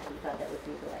with that, he thought that would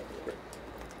be a good idea.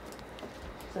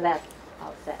 So that's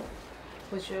all set.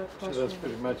 Was your So that's question?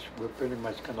 pretty much, we're pretty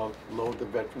much gonna load the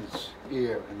veterans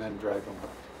here and then drive them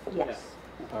up. Yes,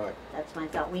 All right. that's my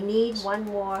thought. We need one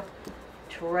more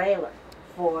trailer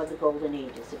for the Golden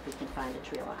Ages, if we can find a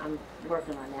trailer. I'm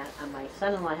working on that, and my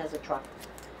son-in-law has a truck.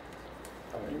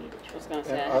 We need a I was trailer. gonna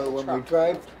say, I And have a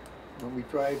when we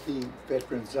drive the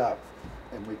veterans up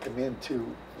and we come in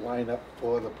to line up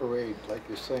for the parade, like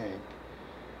you're saying,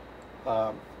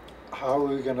 how are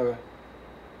we gonna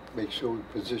make sure we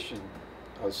position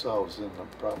ourselves in the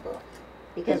proper?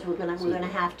 Because we're gonna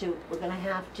have to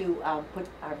put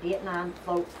our Vietnam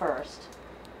float first,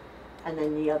 and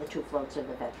then the other two floats are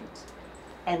the veterans.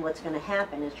 And what's gonna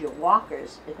happen is your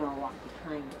walkers are gonna walk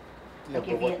behind it. Yeah, Like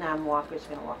your but what- Vietnam walker's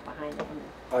gonna walk behind it. And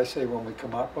I say when we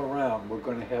come up around, we're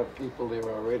gonna have people there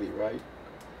already, right?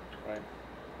 Right.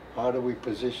 How do we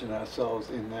position ourselves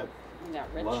in that Yeah,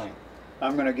 Rich. line?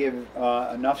 I'm gonna give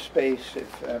enough space,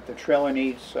 if the trailer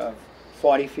needs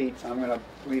 40 feet, I'm gonna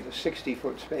leave a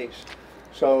 60-foot space.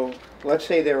 So let's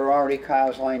say there are already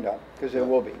cars lined up, because there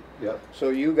will be. Yep. So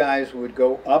you guys would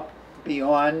go up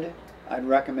beyond, I'd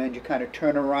recommend you kind of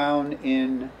turn around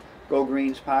in Go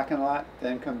Green's parking lot,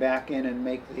 then come back in and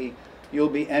make you'll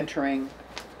be entering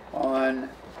on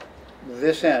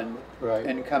this end Right.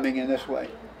 and coming in this way.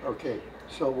 Okay,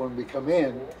 so when we come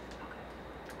in,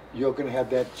 you're gonna have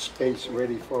that space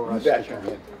ready for You us to betcha. come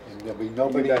in. And there'll be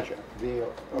nobody betcha. there.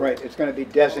 Right, it's gonna be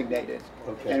designated,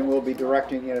 Okay. and we'll be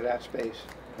directing you to that space.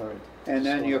 All right. And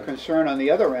then Just your wanna- concern on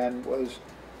the other end was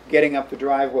getting up the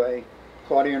driveway.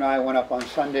 Claudia and I went up on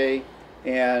Sunday,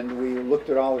 and we looked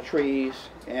at all the trees,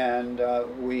 and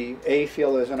we, A,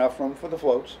 feel there's enough room for the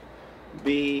floats.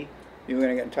 B, you're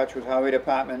gonna get in touch with Highway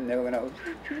Department, and they're gonna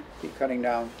be cutting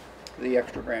down the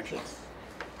extra branches.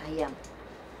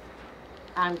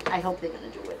 I I hope they're gonna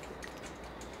do it.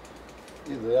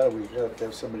 Either that or we have to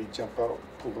have somebody jump out,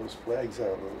 pull those flags out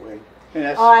of the way. And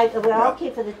that's, All right, we're yeah. okay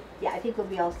for I think we'll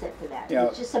be all set for that. Yeah.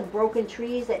 It's just some broken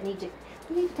trees that need to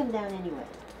come down anyway.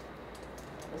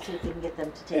 Let's see if we can get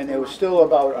them to take And them there was out. still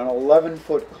about an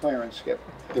 11-foot clearance, Skip.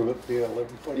 There would be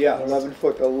 11-foot. Yeah, 11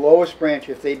 foot. The lowest branch,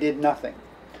 if they did nothing,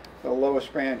 the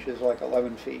lowest branch is like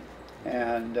 11 feet.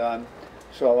 And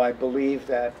so I believe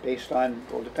that based on,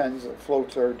 well, depends, the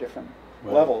floats are different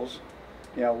Right. levels,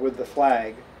 you know, with the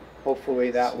flag,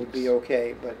 hopefully that would be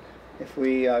okay. But if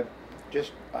we,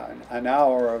 just an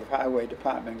hour of highway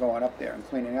department going up there and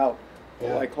cleaning out,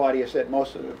 Yeah. like Claudia said,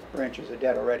 most of the branches are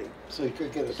dead already. So you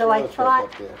could get a So I trailer truck up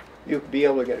thought- there. You'd be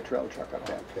able to get a trailer truck up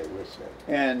there. Okay, we're set.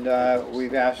 And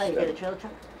we've asked, Oh, you get a trailer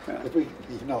truck? If we,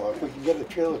 if we can get a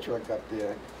trailer truck up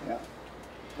there, yeah,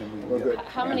 then we can We're get. good.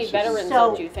 How many Yeah, veterans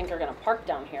So- though do you think are gonna park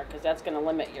down here? Cause that's gonna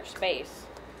limit your space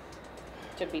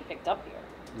to be picked up here.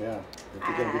 Yeah, if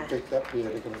they're gonna be picked up here,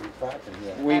 they're gonna be parking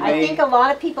here. we I may, think a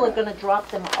lot of people are gonna drop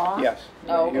them off. yes.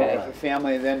 Oh, You know, okay. if the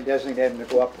family then designate them to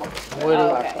go up. Where do,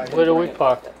 Oh, okay. where do we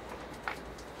park?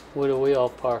 Where do we all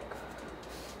park?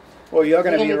 Well, you're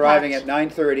gonna You're be gonna be arriving parked- at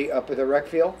 9:30 up at the rec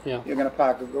field. Yeah. You're gonna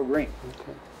park at Go Green.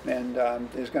 Okay. And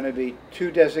there's gonna be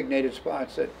 2 designated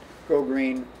spots at Go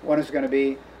Green. One is gonna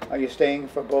be, are you staying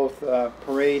for both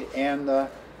parade and the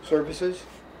services?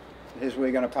 Here's where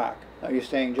you're gonna park. Are you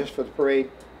staying just for the parade?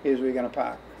 Here's where you're gonna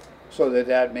park. So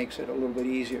that makes it a little bit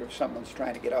easier if someone's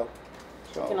trying to get out.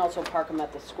 You can So, also park them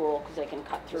at the school, cause they can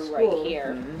cut through School. right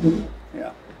here.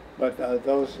 yeah. But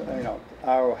those,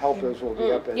 our helpers will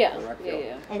be up at the Yeah, rec yeah, field.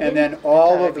 yeah. And then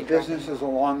all thought of I'd the be driving. businesses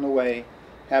along the way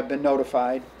have been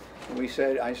notified. I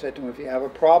said to them, if you have a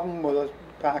problem with us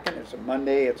parking, it's a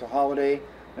Monday, it's a holiday,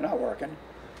 they're not working.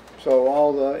 So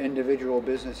all the individual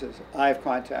businesses I've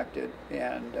contacted,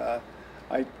 and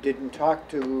I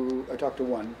talked to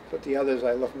one, but the others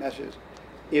I left messages.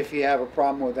 If you have a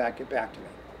problem with that, get back to me.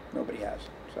 Nobody has.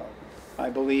 So I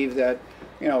believe that,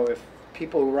 if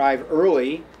people arrive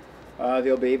early,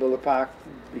 they'll be able to park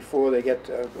before they get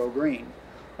to Go Green.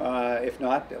 If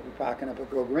not, they'll be parking up at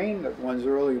Go Green. The ones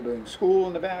early will be in school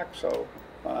in the back, so,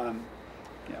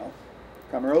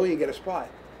 come early, you get a spot.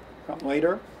 Come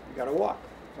later, you gotta walk,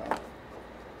 so.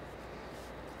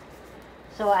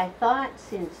 So I thought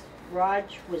since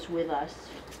Raj was with us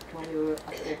when we were up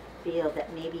at the field,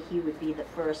 that maybe he would be the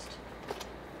first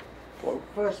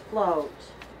float,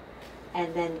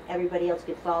 and then everybody else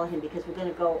could follow him, because we're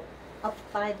gonna go up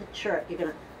by the church.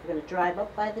 We're gonna drive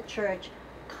up by the church,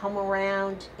 come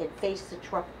around and face the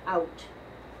truck out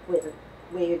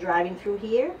where you're driving through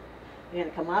here, You're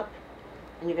gonna come up,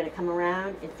 and you're gonna come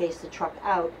around and face the truck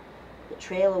out. The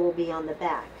trailer will be on the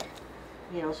back,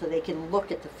 you know, so they can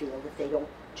look at the field if they don't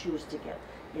choose to get,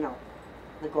 you know,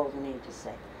 the Golden Ages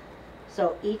say.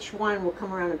 So each one will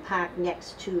come around and park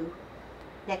next to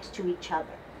each other,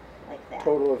 like that.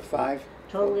 Total of 5?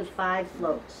 Total of 5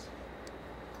 floats.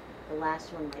 The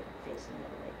last one might be facing the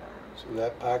other way around. So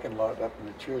that parking lot up in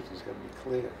the church is gonna be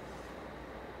clear.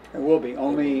 It will be,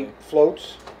 only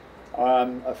floats.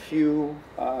 A few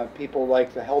people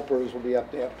like the helpers will be up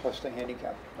there, plus the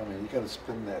handicap. I mean, you gotta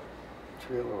spin that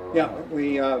trailer around. Yeah,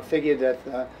 we figured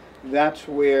that that's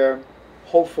where,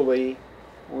 hopefully,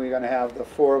 we're gonna have the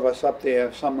 4 of us up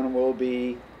there. Someone will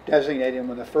be designated, and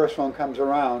when the first one comes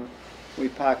around, we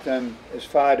park them as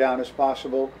far down as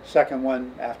possible. Second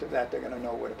one, after that, they're gonna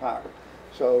know where to park.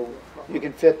 So you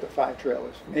can fit the 5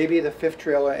 trailers. Maybe the 5th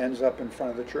trailer ends up in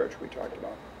front of the church we talked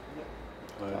about.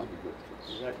 Oh, that'd be good.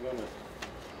 Is that gonna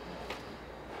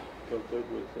go good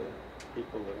with the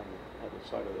people that are on the other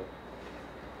side of the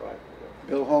drive?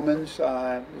 Bill Homans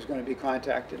is gonna be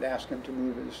contacted, ask him to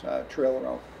move his trailer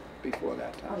out before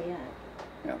that Oh, time. yeah.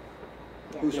 Yeah.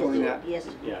 Yeah, Who's he'll doing do it. that? He has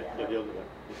to do Yeah, that. yeah, he'll do it.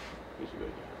 He's a good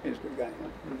guy. He's a good guy,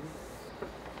 yeah.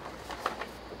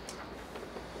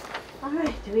 All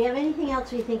right, do we have anything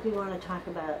else we think we want to talk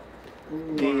about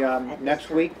The now at this next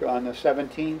time? week, on the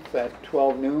 17th at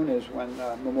 12 noon is when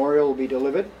Memorial will be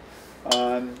delivered. It's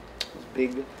a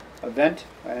big event,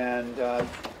 and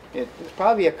there's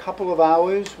probably a couple of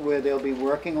hours where they'll be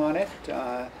working on it,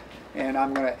 and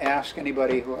I'm going to ask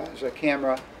anybody who has a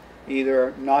camera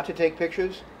either not to take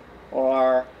pictures,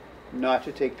 or not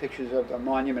to take pictures of the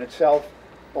monument itself,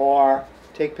 or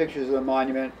take pictures of the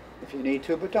monument if you need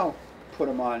to, but don't put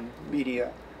them on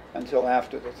media until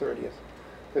after the 30th,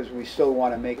 because we still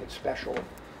want to make it special.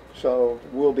 So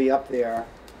we'll be up there,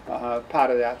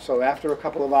 part of that. So after a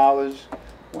couple of hours,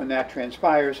 when that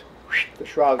transpires, the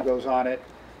shroud goes on it,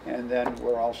 and then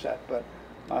we're all set. But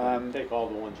Take all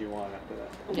the ones you want after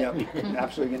that. yeah,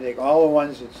 absolutely can take all the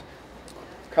ones. It's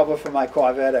cover for my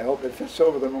Corvette. I hope it fits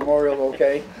over the memorial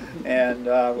okay, and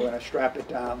we're going to strap it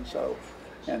down. So,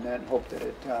 and then hope that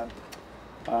it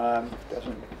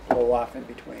doesn't blow off in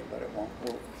between, but it won't.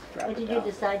 We'll strap What it did down.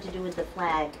 you decide to do with the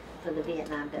flag for the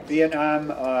Vietnam vets?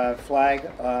 Vietnam flag.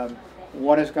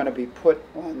 One is going to be put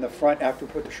on the front after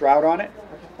we put the shroud on it.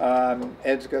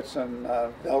 Ed's got some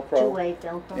Velcro. Two-way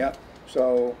Velcro? Yep.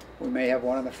 So we may have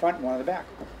one on the front and one on the back.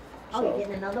 Oh, you're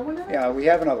getting another one of those? Yeah, we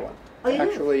have another one. Oh, you do?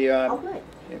 Actually, Oh, good.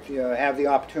 if you have the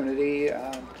opportunity,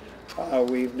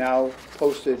 we've now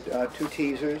posted 2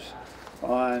 teasers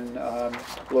on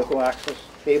local access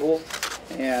cable,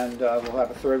 and we'll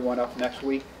have a 3rd one up next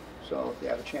week. So if you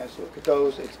have a chance to look at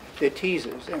those, they're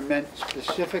teasers. They're meant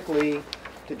specifically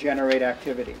to generate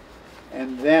activity.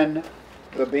 And then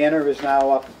the banner is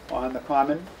now up on the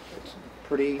common. It's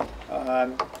pretty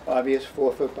obvious,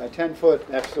 4 foot by 10 foot.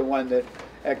 That's the one that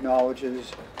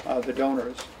acknowledges the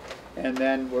donors. And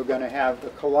then we're going to have the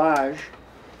collage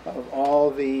of all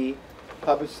the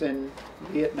Hubbardston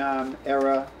Vietnam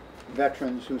era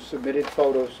veterans who submitted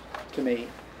photos to me.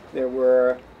 There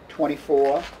were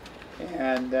 24,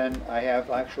 and then I have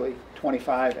actually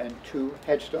 25 and 2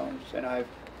 headstones, and I've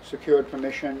secured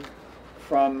permission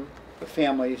from the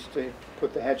families to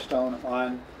put the headstone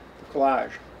on the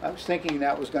collage. I was thinking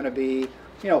that was going to be,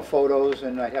 you know, photos,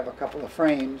 and I'd have a couple of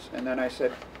frames, and then I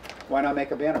said, why not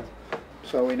make a banner?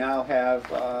 So we now have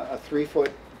a 3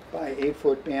 foot by 8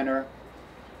 foot banner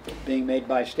being made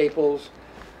by Staples,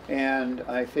 and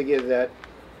I figure that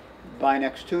by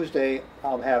next Tuesday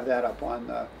I'll have that up on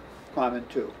the common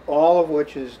too. All of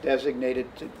which is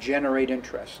designated to generate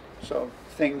interest. So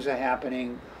things are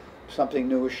happening, something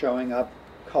new is showing up,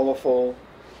 colorful,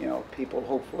 you know, people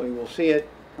hopefully will see it,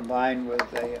 combined with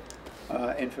the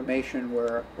information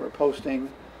we're posting.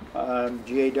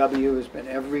 GAW has been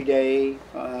every day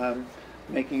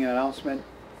making an announcement,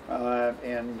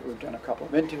 and we've done a couple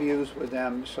of interviews with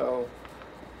them. So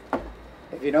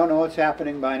if you don't know what's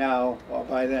happening by now or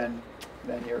by then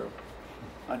you're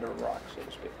under a rock, so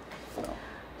to speak.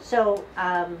 So,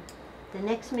 the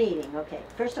next meeting, okay,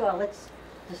 first of all, the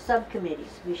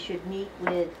subcommittees, we should meet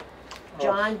with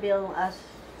John, Bill, us,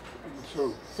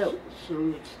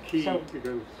 Sue's key So-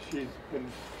 because she's been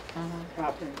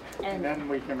copying, And- and then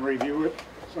we can review it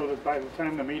so that by the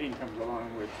time the meeting comes along,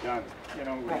 we're done, you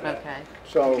know, with Right. that. Okay.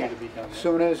 So Need to be done as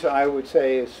soon as, I would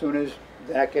say, as soon as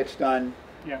that gets done,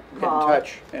 Yeah, get in Call.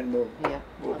 touch and Yeah.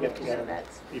 we'll get so together.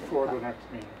 that's. before the next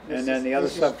meeting. And then the other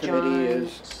This is subcommittee John,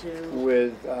 is Sue,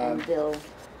 with and Bill,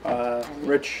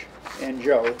 Rich and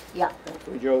Joe. yeah,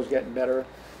 Hopefully Joe's getting better.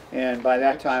 And by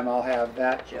that time, I'll have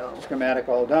that Joe. schematic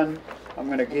all done. I'm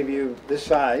going to give you this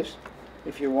size,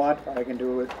 if you want, I can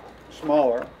do it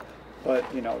smaller, but,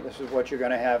 you know, this is what you're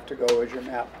gonna have to go as your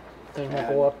map. Then we'll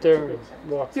go up there and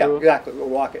walk Yeah, through it. exactly, we'll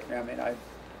walk it. I mean, I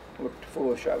looked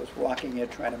foolish, I was walking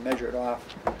it, trying to measure it off.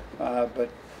 But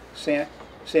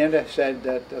Sandra said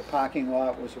that the parking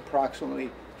lot was approximately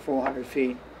 400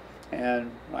 feet,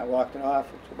 and when I walked it off,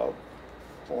 it's about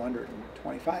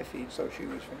 425 feet, so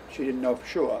she didn't know for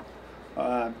sure.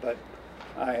 But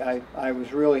I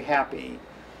was really happy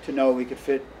to know we could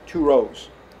fit 2 rows.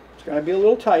 It's gonna be a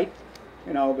little tight,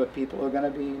 you know, but people are gonna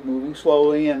be moving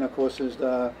slowly, and of course, as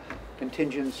the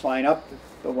contingents line up,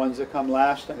 the ones that come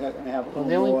last are gonna have a Well, little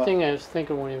the only more. thing I was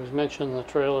thinking when he was mentioning the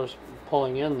trailers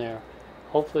pulling in there,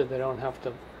 hopefully they don't have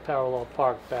to parallel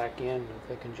park back in, if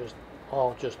they can just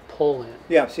all just pull in.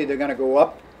 Yeah, see, they're gonna go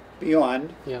up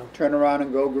beyond, Yeah. turn around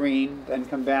and go green, then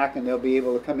come back, and they'll be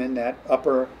able to come in that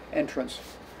upper entrance.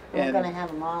 We're And- gonna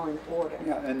have them all in order.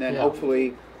 Yeah, and then Yeah.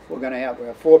 hopefully, we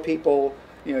have 4 people,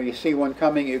 you know, you see one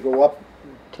coming, you go up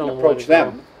Tell and them where approach to go.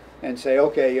 them and say,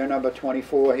 okay, you're number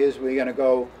 24, here's where you're gonna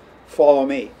go, follow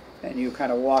me. And you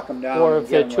kind of walk them down. Or and if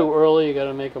get they're 'em too where- early, you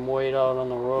gotta make them wait out on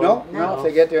the road. No, if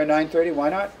they get there at 9:30, why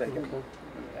not? They can, Okay.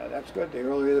 yeah, that's good, the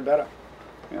earlier the better.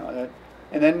 You know, that,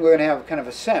 and then we're gonna have kind of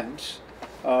a sense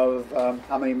of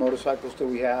how many motorcycles do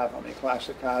we have, how many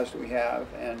classic cars do we have,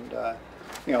 and,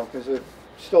 you know, because there's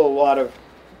still a lot of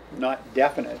not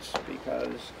definites,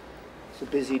 because it's a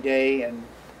busy day and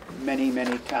many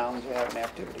towns are having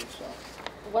activities, so,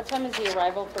 What time is the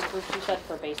arrival for groups you said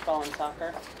for baseball and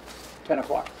soccer? 10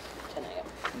 o'clock. 10 a.m.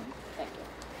 Thank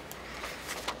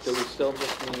you. Do we still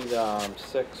just need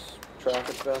 6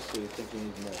 traffic vests, or do you think we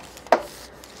need more?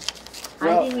 I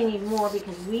Well- think we need more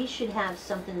because we should have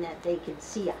something that they can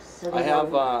see us, so they I know.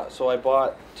 have, so I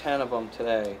bought 10 of them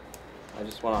today. I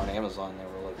just went on Amazon, they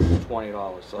were like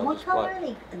 $20, so And I what just color bought. are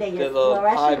they? Are they They're the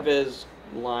high fluorescent? vis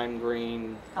lime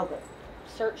green. Oh, good.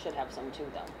 CERT should have some too,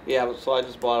 though. Yeah, but so I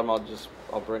just bought them,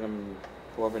 I'll bring them,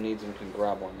 whoever needs them can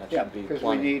grab one, that Yeah, should be because we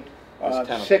plenty. need There's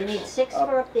 10 of six. We need 6 up-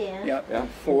 for up there. Yeah, Yeah. and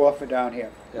 4 for down here.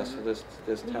 Yeah, so there's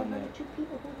We 10 have there. only 2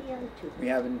 people, who are the other 2? We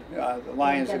haven't, the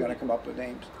Lions are gonna come up with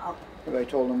names. Okay. But I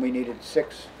told them we needed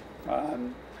 6.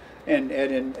 And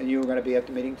Ed and you were gonna be at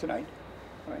the meeting tonight,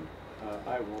 right?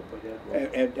 I won't, but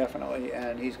Ed will. Ed definitely,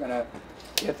 and he's gonna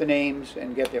get the names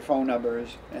and get their phone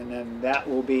numbers, and then that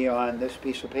will be on this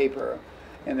piece of paper,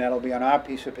 and that'll be on our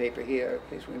piece of paper here,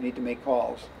 in case we need to make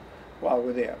calls while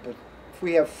we're there. But if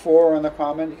we have 4 on the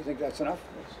common, do you think that's enough?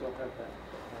 We'll still have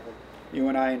that. You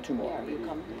and I and 2 more? Yeah, you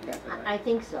come. Okay. I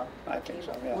think so. I think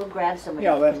so, yeah. We'll grab somebody.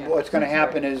 You know, then what's gonna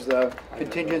happen is the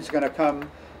contingent's gonna come,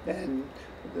 and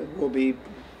we'll be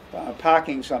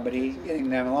parking somebody, getting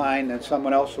them in line, then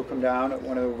someone else will come down,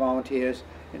 one of the volunteers,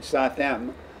 and start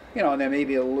them. You know, and they may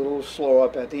be a little slow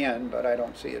up at the end, but I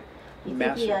don't see it You think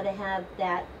massive. we ought to have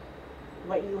that,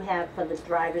 what you have for the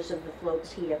drivers of the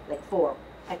floats here, like 4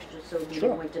 extra, so we Sure.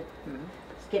 don't want to Mhm.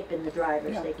 skip in the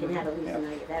drivers, Yeah, they can have at least yeah. a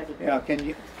night, that'd be Yeah,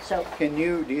 good. So, do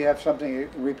you have something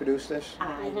to reproduce this?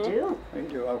 I Mhm. do. Oh, you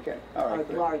do, okay, all right. Or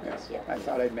good, Laurie does, yeah. I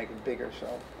thought I'd make it bigger so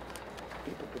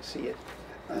people could see it.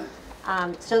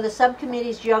 So the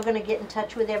subcommittees, you're gonna get in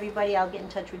touch with everybody, I'll get in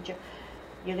touch with you.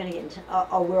 You're gonna get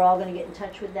in, we're all gonna get in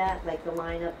touch with that, like the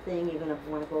lineup thing, you're gonna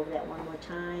wanna go over that one more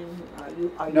time? Are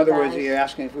you In other words, guys- are you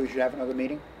asking if we should have another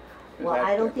meeting? Is Well, that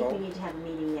I don't the think we goal? need to have a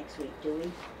meeting next week, do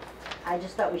we? I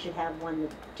just thought we should have one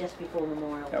just before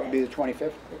Memorial Day. That would be the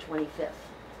 25th, The 25th.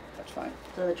 that's fine.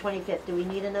 So the 25th, do we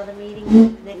need another meeting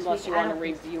next week? Unless you I want to don't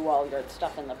think- review all your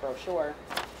stuff in the brochure.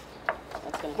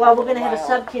 That's gonna Well, take we're gonna have a while.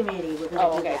 subcommittee, we're Oh,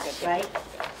 gonna do okay, that, good. right?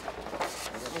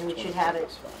 And we should have it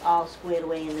all squared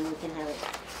away and then we can have it.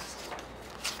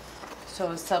 So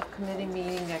a subcommittee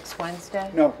meeting next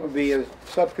Wednesday? No, it would be a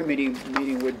subcommittee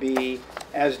meeting would be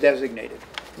as designated.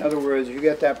 In other words, you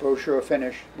get that brochure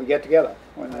finished, we get together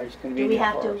when it's Do we convenient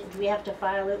have for to, us. do we have to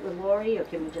file it with Lori or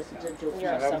can we just do it?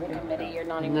 You're a subcommittee, you're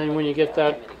not even. And then when you get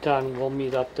that done, we'll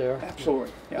meet up there.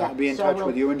 Absolutely, yeah, Yeah, I'll be in so touch we'll-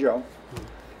 with you and Joe.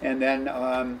 And then,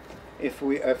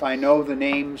 if I know the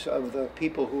names of the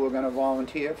people who are gonna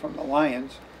volunteer from the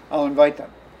Lions, I'll invite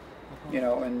them. You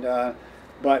know, and,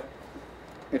 but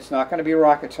it's not gonna be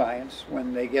rocket science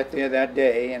when they get there that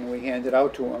day and we hand it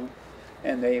out to them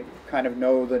and they kind of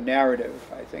know the narrative.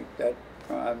 I think that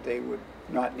they would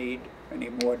not need any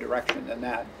more direction than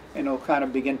that. And it'll kind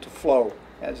of begin to flow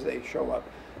as they show up.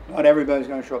 Not everybody's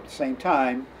gonna show up at the same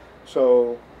time,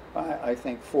 so I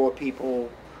think 4 people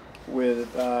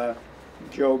with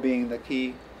Joe being the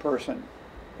key person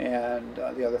and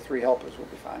the other 3 helpers will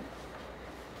be fine.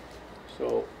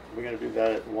 So we're gonna do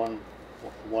that at one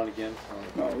again?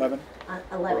 No, 11?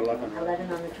 11, 11.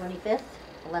 11 on the 25th?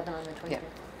 11 on the 25th.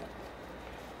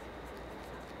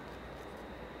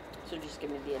 So just give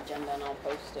me the agenda and I'll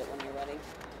post it when you're ready.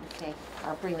 Okay,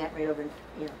 I'll bring that right over, in,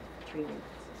 3 minutes.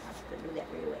 I'll do that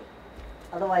right away.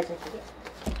 Otherwise I forget.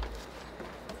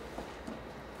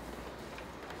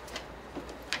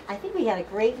 I think we had a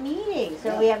great meeting,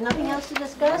 so we have nothing else to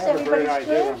discuss, I have a great everybody's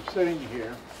idea. good? I'm sitting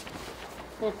here.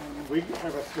 And we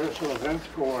have a special events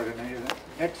coordinator.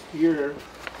 Next year,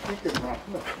 she can run.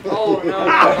 Oh, no.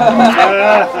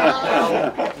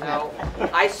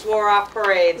 I swore off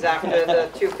parades after the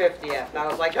 250th. I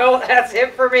was like, oh, that's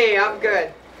it for me, I'm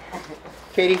good.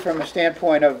 Katie, from a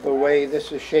standpoint of the way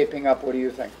this is shaping up, what do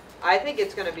you think? I think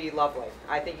it's gonna be lovely.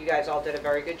 I think you guys all did a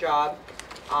very good job.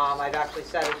 I've actually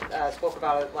said it, spoke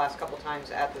about it last couple times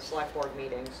at the select board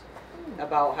meetings,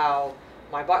 about how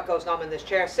my butt goes numb in this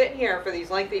chair sitting here for these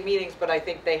lengthy meetings, but I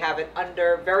think they have it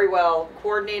under very well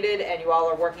coordinated, and you all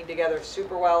are working together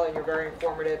super well, and you're very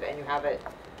informative, and you have it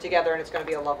together, and it's gonna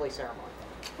be a lovely ceremony.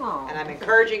 Aw. And I'm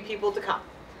encouraging people to come.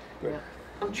 Good.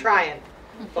 I'm trying,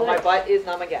 but my butt is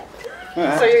numb again.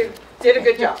 So you did a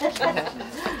good job.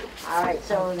 All right,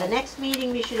 so the next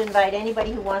meeting, we should invite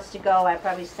anybody who wants to go. I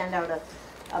probably send out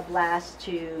a blast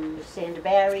to Sandra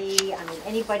Barry. I mean,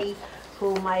 anybody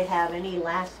who might have any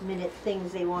last minute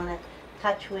things they want to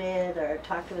touch with or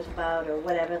talk to us about or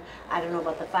whatever. I don't know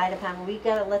about the fire department. We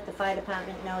got to let the fire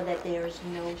department know that there's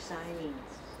no sirens.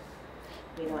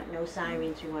 We want no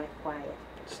sirens. We want it quiet.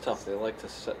 It's tough. They like to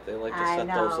set I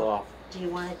those know. off. Do you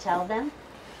want to tell them?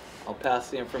 I'll pass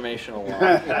the information along.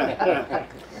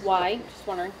 Why? Just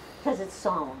wondering. Because it's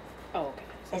solemn. Oh, okay.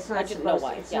 It's I not didn't know supposed.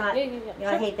 why. It's Yeah. not. Yeah, yeah, yeah. You know,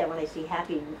 I Sure. hate that when I see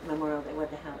Happy Memorial Day. What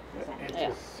the hell is that? It's Yeah.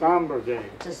 a somber day.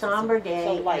 It's a somber day.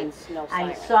 So and lights, no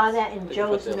I sirens. saw that in They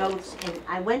Joe's put their notes, and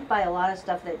I went by a lot of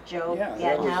stuff that Joe Yeah, had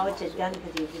that was- Howard done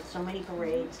because he did so many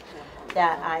parades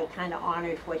that I kind of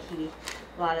honored what he,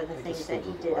 a lot of the things that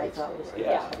he did. I thought was good.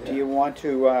 Yeah. Do you want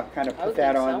to kind of I would put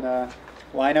that think on so.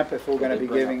 lineup if we're going to be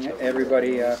giving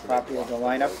everybody a copy of the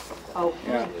lineup? Oh,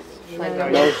 Yeah. Like,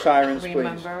 No sirens, please.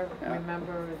 Remember, Yeah.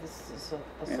 remember, this is a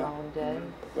Yeah. solemn day.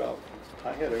 Well,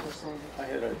 I had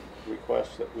a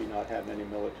request that we not have any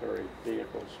military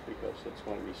vehicles because it's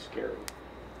going to be scary.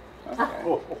 Okay.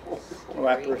 Well,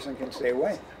 that person can stay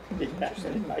away. Yeah,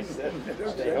 I said,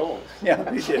 stay home. Yeah,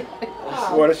 you did.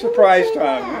 What a surprise, Tom.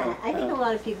 Yeah, I think a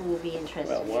lot of people will be interested.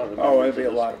 Well, one of the Oh, members there'll be a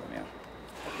of this- lot of them,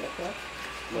 yeah.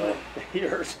 Well,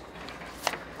 yours.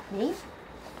 Me?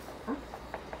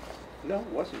 No, it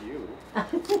wasn't you.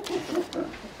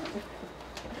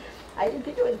 I didn't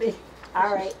think it would be.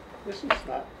 All right. This is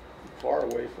not far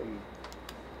away from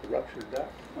the ruptured duck.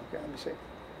 Okay, let me see.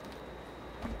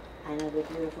 I know they're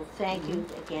beautiful. Thank you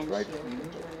again, Sheila, Right. for doing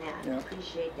that. Yeah. I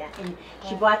appreciate that. And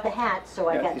she bought the hats, so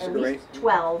I Yeah, got these at are least great.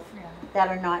 12 that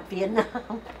are not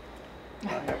Vietnam.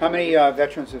 How many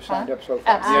veterans have signed up so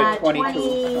far? Yeah, 22.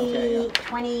 Okay, yeah.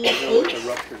 28. The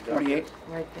ruptured duck. 28?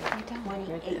 Right there.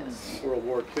 28. World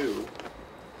War II,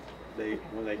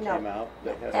 when they No, came out,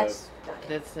 they had a, That's,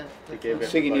 That's it. they gave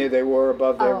Insignia everybody, they wore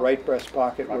above their Oh. right breast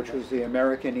pocket, which was the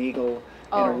American eagle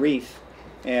in a Oh. wreath.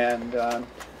 And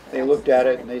they looked at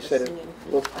it and they said it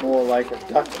looked more like a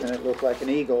duck than it looked like an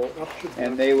eagle.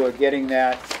 And they were getting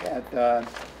that at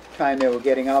time they were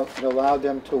getting out. It allowed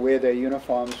them to wear their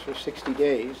uniforms for 60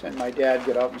 days. And my dad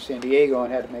got out in San Diego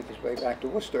and had to make his way back to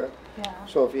Worcester. Yeah.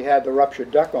 So if you had the ruptured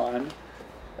duck on,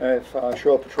 if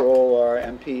Shore Patrol or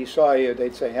MP saw you,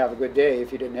 they'd say, have a good day.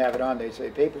 If you didn't have it on, they'd say,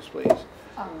 papers, please.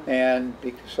 And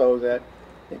so that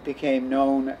it became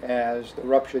known as the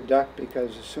ruptured duck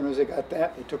because as soon as they got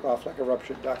that, they took off like a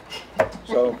ruptured duck.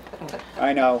 So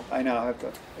I now have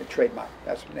a trademark.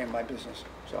 That's the name of my business.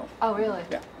 So Oh, really?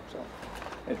 yeah, so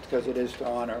it's because it is to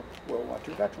honor World War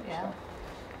II veterans. Yeah. So.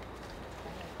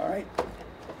 All right.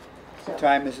 so, What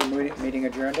time is the meeting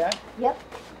adjourned at? yep.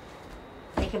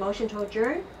 Make a motion to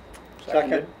adjourn?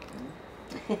 Second.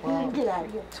 Wow. Get out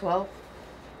of here.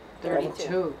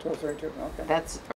 12:32. 12:32. Okay. That's